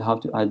we'll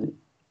have to add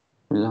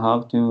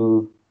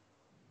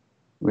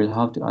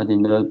a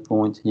null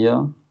point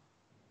here.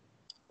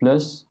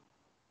 Plus,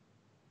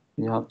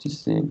 we have to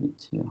save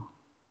it here.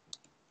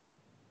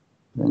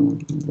 Then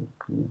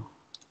clear.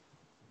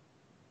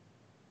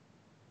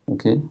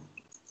 Okay.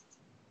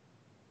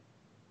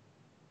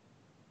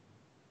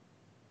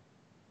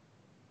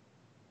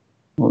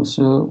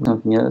 Also,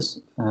 something else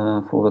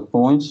for the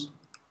points.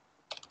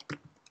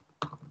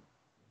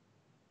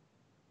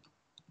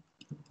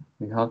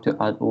 We have to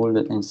add all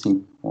the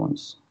async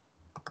points.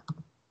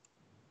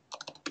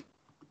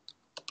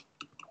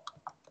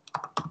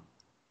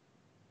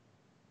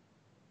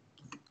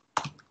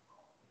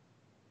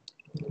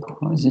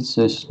 Why is it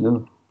so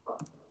slow?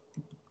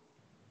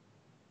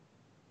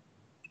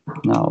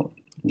 Now,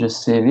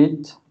 just save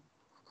it.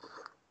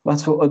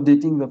 That's for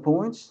updating the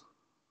points.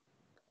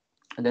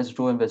 Let's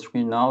join the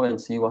screen now and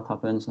see what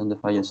happens on the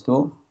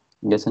Firestore.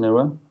 Gets an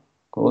error,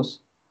 of course.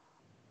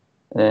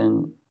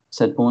 And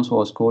set points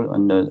was called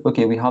on the.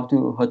 Okay, we have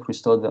to hot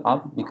restore the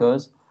app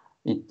because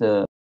it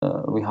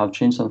we have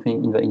changed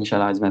something in the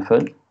initialize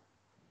method,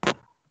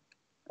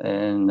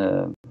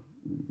 and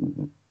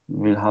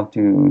we'll have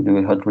to do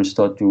a hot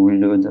restore to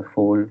reload the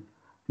full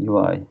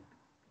UI.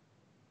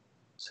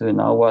 So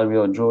now while we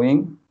are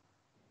drawing,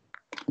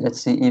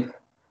 let's see if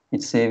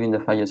it's saved in the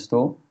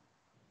Firestore.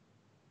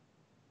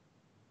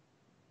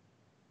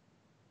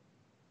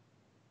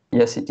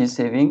 Yes, it is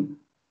saving.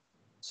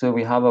 So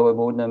we have our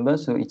board number,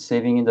 so it's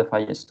saving in the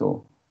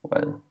Firestore.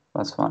 Well,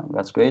 that's fine,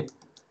 that's great.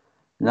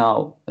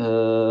 Now,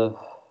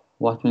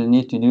 what we'll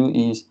need to do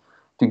is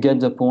to get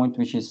the point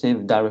which is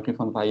saved directly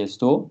from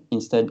Firestore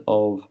instead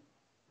of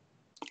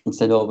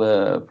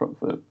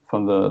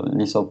from the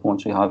list of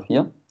points we have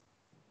here.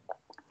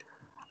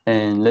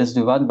 And let's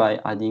do that by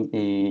adding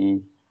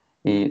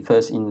a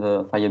first in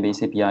the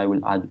Firebase API,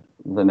 we'll add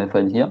the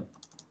method here.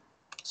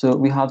 So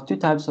we have two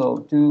types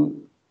of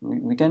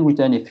we can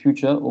return a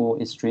future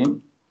or a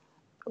stream.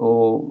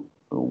 Or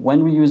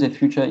when we use a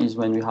future is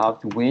when we have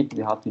to wait,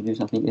 we have to do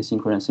something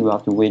asynchronously, we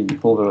have to wait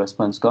before the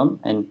response comes.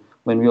 And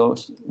when we are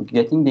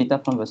getting data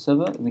from the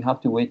server, we have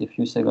to wait a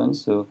few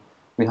seconds. So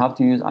we have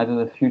to use either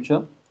the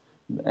future,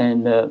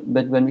 and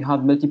but when we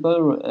have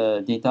multiple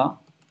data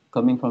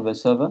coming from the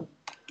server,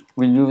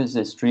 we'll use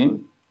a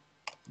stream.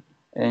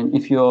 And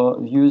if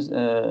you use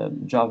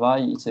Java,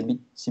 it's a bit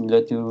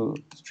similar to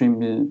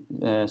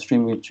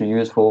stream which you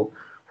use for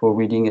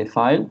reading a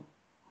file.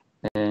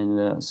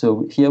 And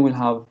so here we'll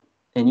have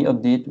any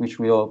update which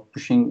we are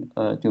pushing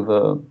to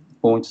the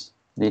points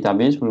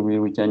database. We'll be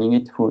returning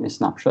it through a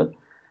snapshot,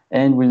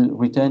 and we'll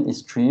return a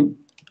stream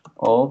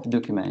of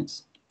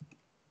documents.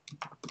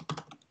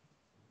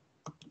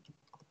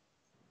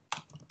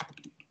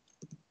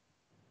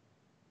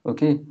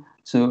 Okay,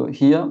 so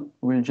here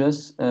we'll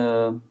just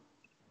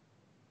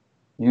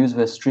use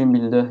the stream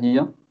builder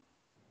here,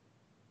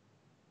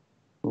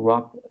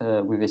 wrap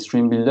with a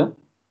stream builder,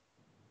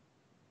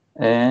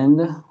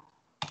 and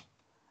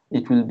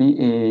it will be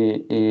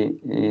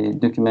a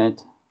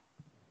document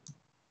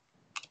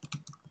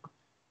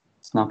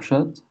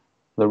snapshot,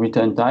 the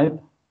return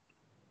type,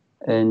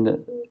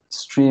 and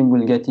stream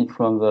will get it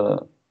from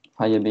the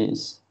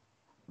Firebase,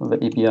 from the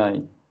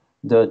API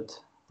dot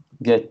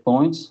get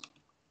points.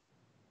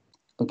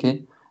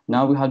 Okay,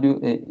 now we have to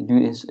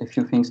do a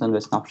few things on the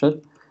snapshot.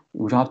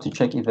 We have to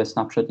check if the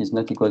snapshot is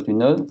not equal to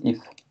null, if,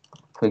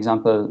 for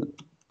example,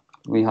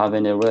 we have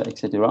an error,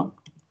 etc.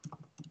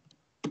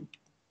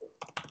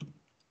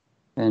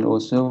 And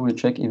also we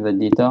check if the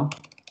data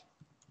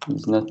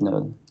is not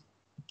null.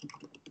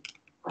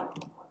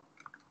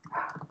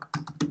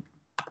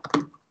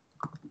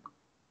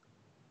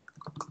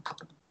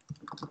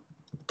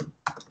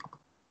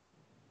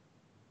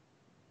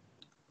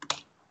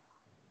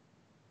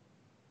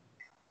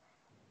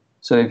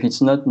 So if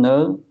it's not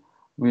null,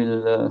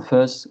 we'll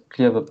first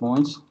clear the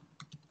points.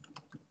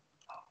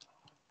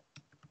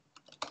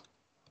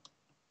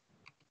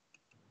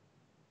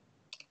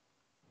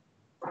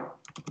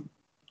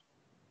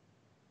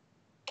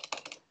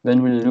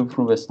 Then we'll look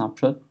through the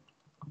snapshot.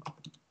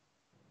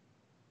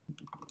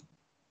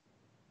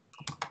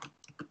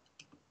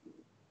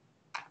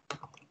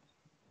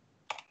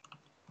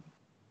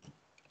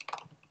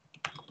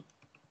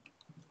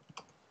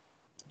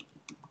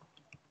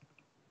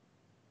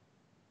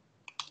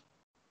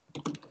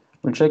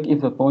 We'll check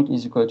if the point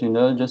is equal to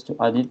null just to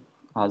add it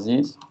as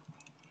is.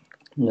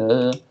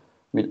 Null,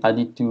 we'll add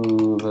it to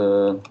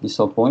the list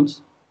of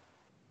points.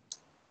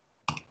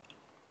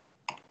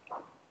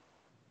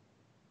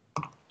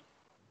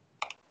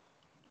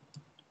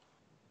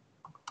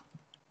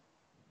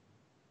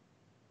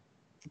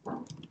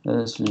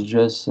 So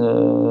just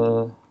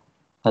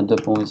add the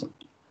points.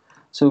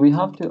 So we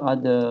have to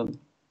add a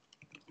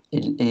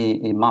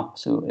map,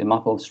 so a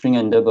map of string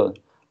and double.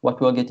 What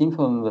we are getting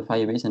from the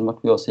Firebase and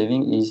what we are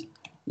saving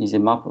is a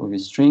map of a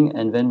string,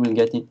 and then we'll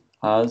get it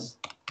as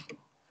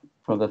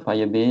from the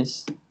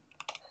Firebase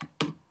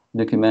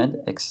document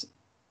X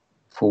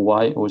for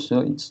Y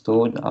also, it's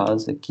stored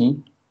as a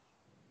key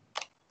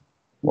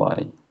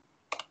Y.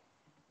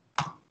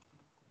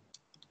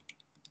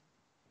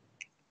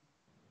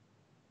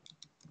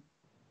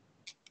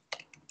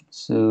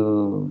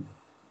 So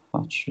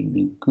that should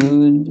be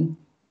good.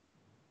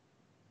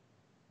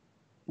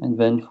 And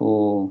then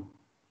for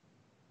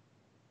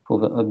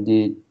the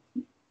update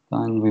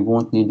And we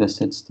won't need the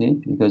set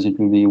state because it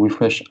will be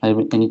refreshed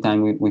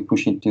anytime we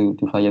push it to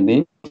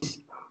Firebase.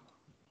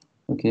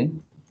 Okay,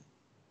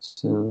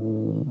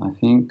 so I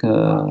think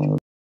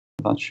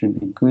that should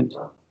be good.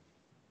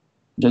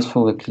 Just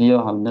for the clear,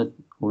 I've not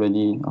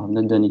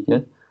done it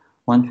yet.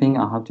 One thing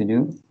I have to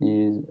do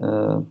is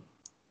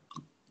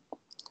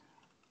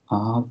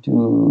I have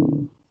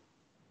to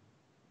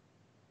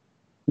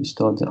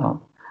restart the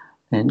app,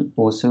 and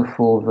also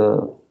for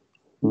the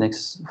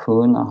next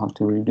phone, I have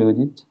to reload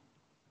it.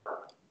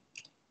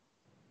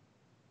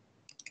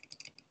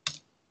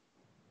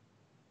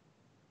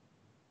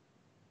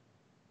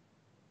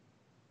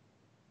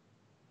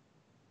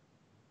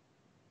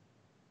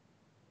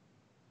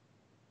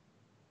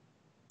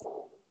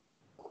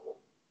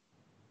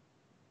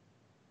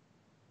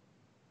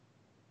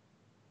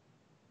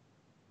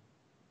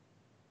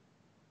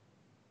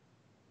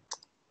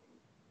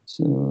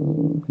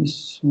 So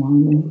this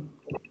one.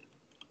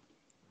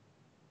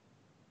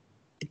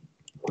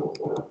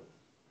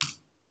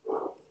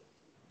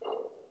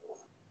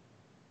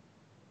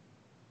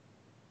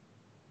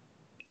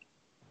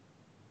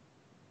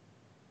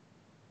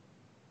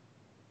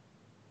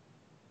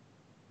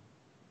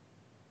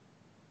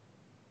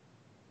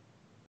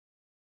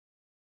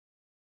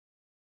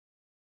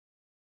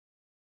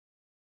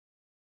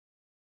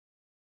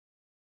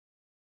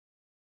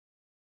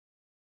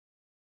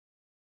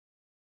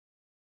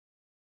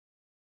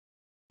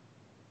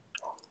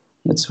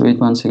 Let's wait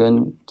 1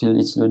 second till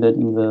it's loaded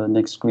in the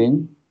next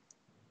screen.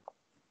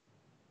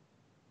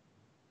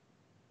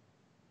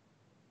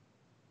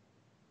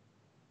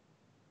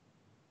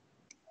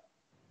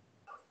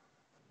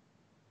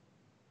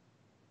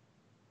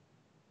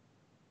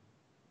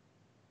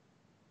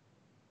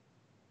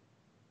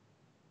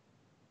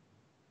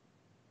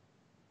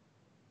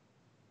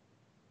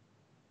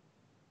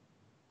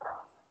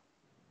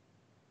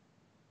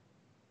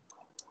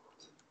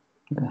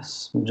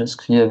 Yes, we'll just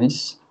clear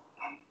this.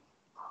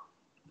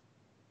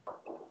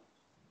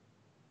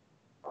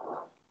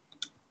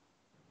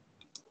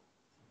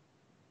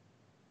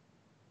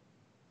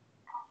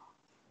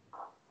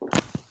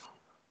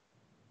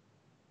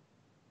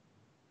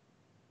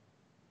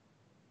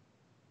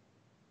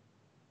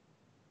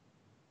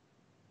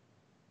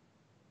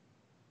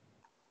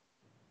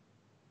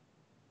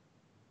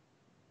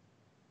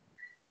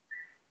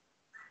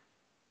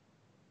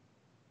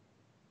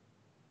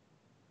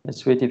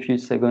 Let's wait a few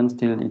seconds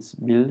till it's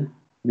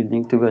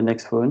building to the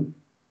next phone.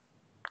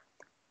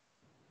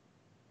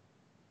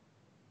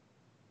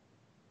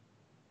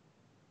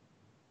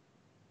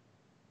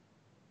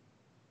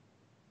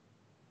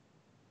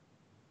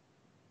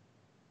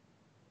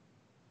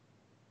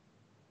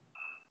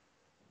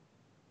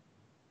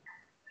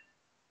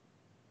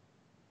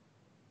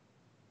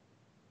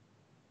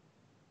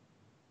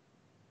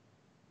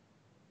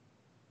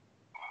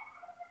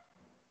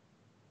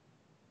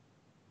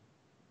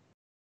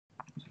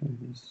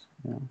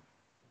 Yeah.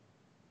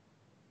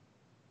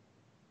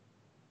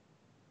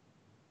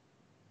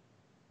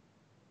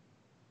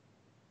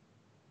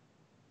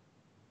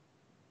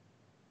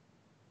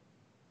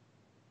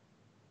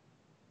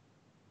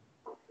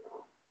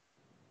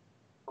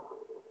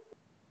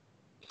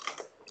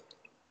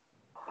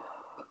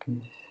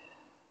 Okay.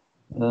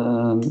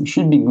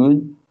 Should be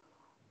good,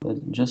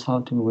 but just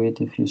have to wait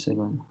a few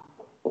seconds.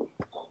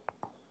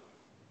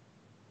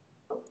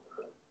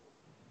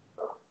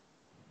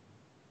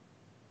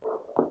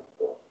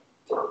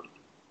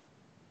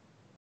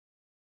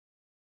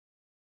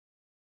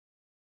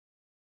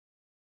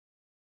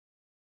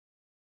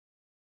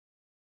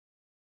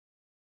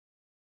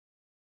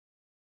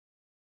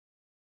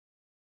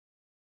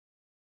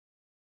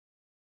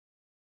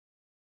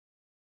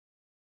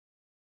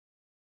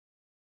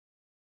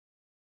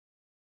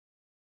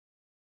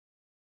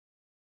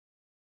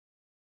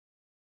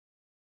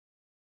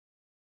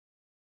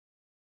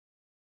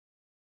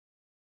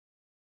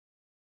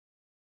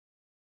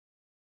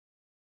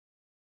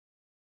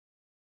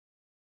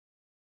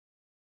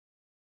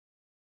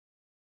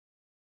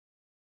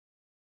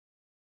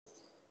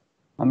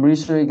 I'm really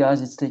sorry,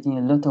 guys. It's taking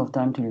a lot of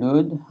time to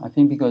load. I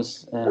think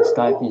because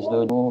Skype is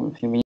loading for a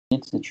few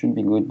minutes, it should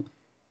be good.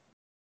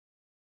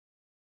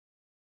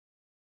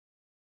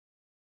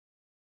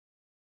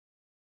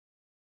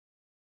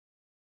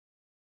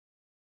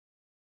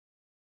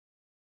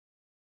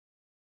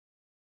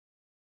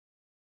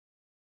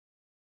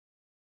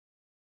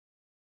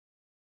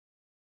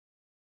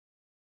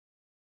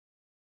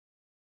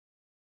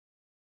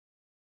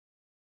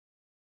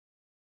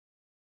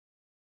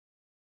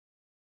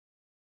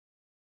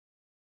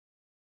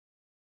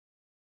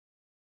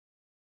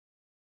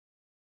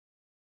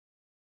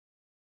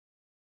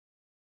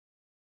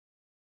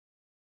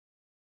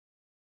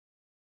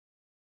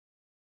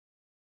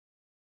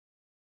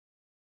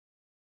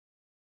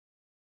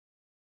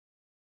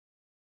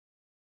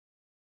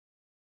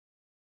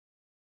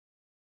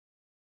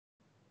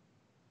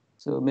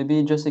 So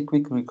maybe just a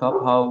quick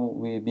recap how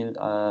we built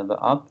the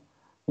app.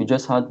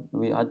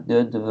 We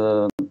added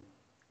the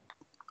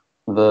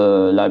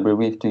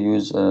library to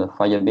use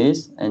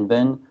Firebase, and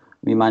then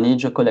we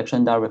manage a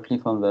collection directly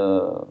from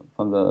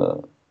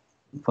the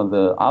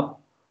app,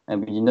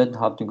 and we do not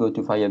have to go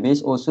to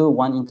Firebase. Also,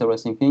 one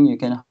interesting thing, you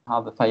can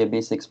have a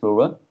Firebase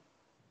Explorer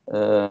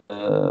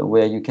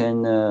where you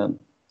can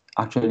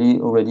actually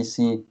already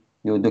see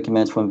your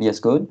documents from VS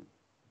Code.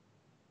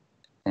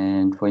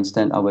 And for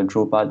instance, our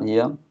drawpad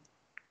here,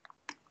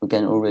 we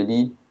can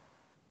already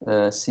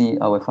see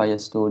our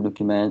Firestore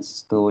documents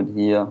stored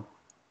here.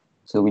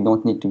 So we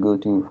don't need to go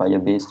to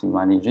Firebase to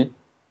manage it.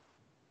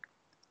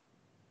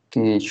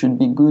 Okay, it should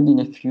be good in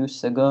a few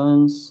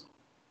seconds,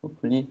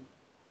 hopefully.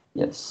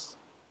 Yes.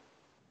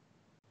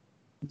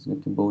 Let's go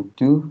to board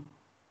 2.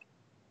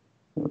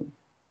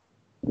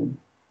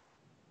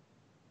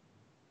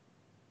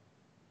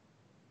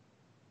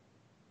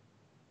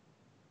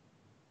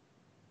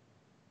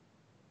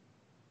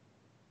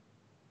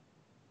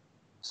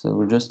 So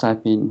we'll just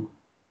type in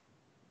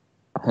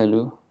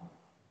hello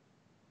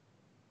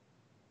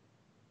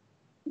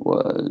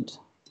world.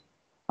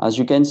 As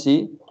you can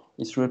see,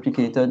 it's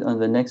replicated on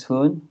the next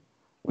phone,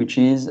 which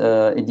is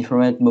a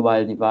different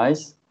mobile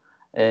device.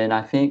 And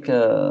I think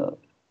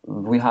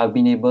we have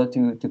been able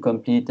to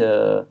complete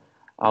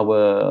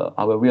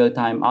our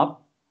real-time app.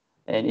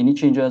 And any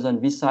changes on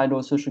this side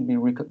also should be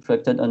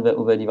reflected on the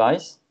other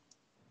device.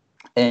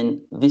 And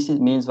this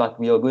means that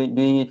we are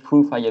doing it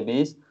through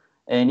Firebase,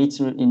 and it's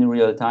in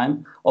real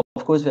time.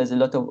 Of course, there's a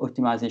lot of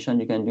optimization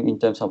you can do in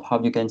terms of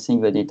how you can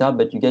sync the data,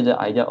 but you get the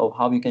idea of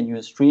how you can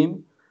use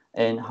Stream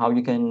and how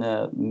you can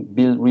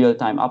build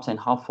real-time apps and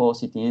how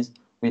fast it is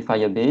with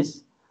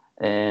Firebase.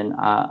 And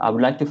I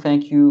would like to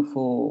thank you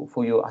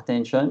for your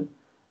attention.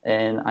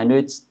 And I know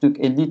it took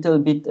a little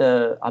bit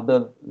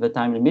above the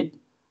time limit,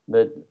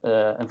 but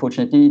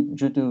unfortunately,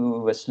 due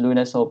to the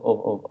slowness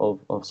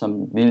of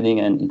some building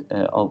and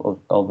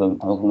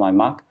of my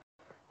Mac,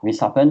 this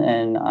happened.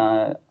 And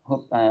I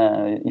hope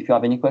if you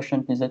have any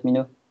question, please let me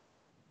know.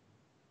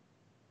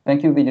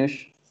 Thank you,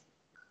 Vidush.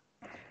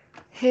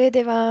 Hey,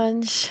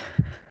 Devansh.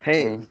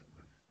 Hey,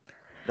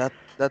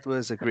 that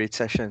was a great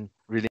session.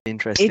 Really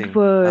interesting. It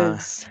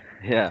was.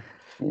 Yeah.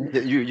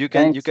 You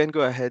can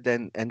go ahead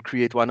and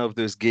create one of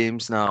those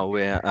games now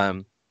where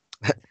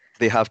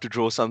they have to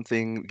draw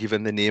something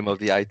given the name of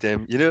the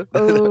item, you know?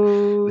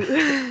 Oh.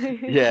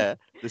 Yeah,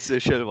 the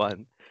social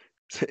one.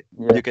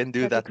 Yeah. You can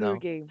do Such a that cool now.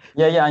 game.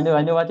 Yeah, I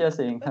know what you're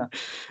saying.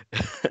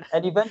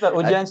 And even the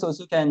audience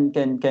also can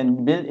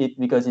build it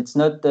because it's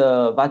not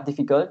that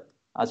difficult.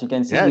 As you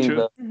can see Yeah, with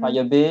true.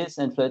 Firebase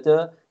and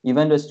Flutter,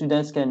 even the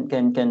students can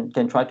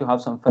try to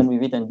have some fun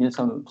with it and build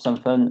some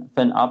fun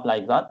app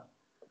like that.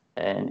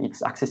 And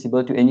it's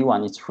accessible to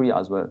anyone. It's free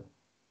as well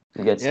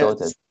to get Yeah,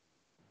 started.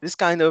 this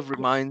kind of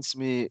reminds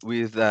me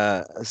with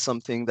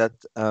something that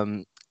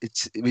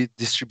it's with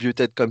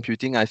distributed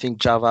computing, I think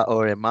Java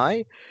or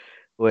MI,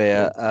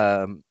 where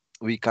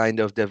we kind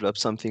of developed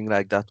something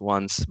like that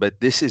once, but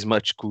this is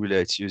much cooler.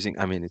 It's using,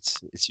 I mean,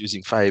 it's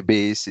using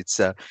Firebase.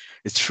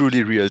 It's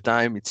truly real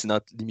time. It's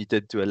not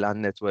limited to a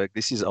LAN network.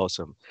 This is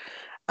awesome.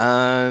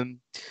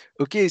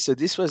 Okay, so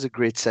this was a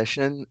great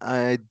session.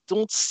 I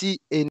don't see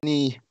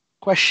any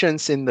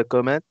questions in the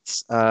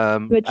comments.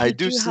 But I you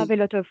do do see. have a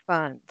lot of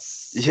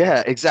fans.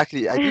 Yeah,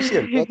 exactly. I do see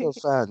a lot of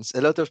fans. A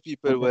lot of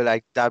people were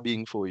like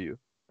dabbing for you.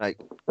 Like,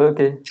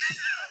 Okay.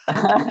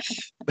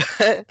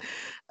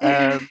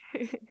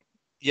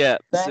 yeah.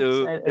 Thanks,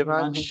 So,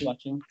 everyone who's Devansh,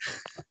 watching.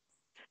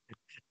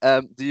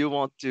 do you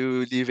want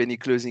to leave any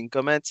closing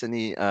comments,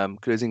 any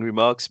closing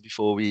remarks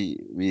before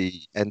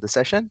we end the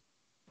session?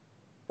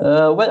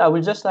 Well, I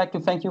would just like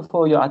to thank you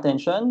for your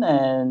attention,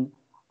 and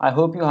I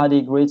hope you had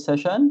a great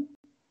session.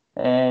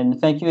 And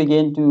thank you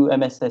again to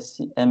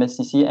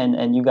MSCC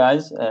and you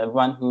guys,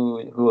 everyone who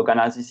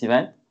organized this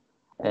event.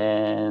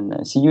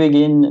 And see you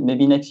again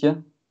maybe next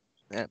year.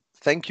 Yeah.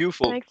 Thank you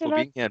for Thanks a lot.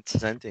 being here and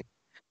presenting,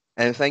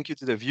 and thank you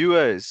to the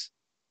viewers.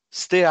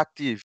 Stay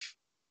active.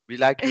 We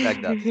like you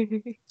like that.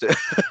 So,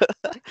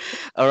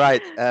 all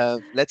right,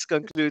 let's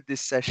conclude this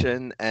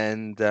session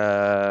and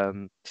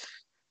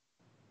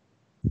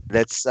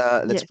let's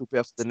Yes.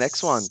 prepare for the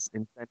next one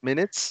in 10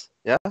 minutes.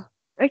 Yeah.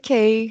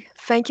 Okay.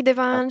 Thank you,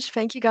 Devansh.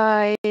 Thank you,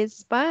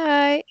 guys.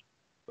 Bye.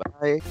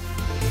 Bye.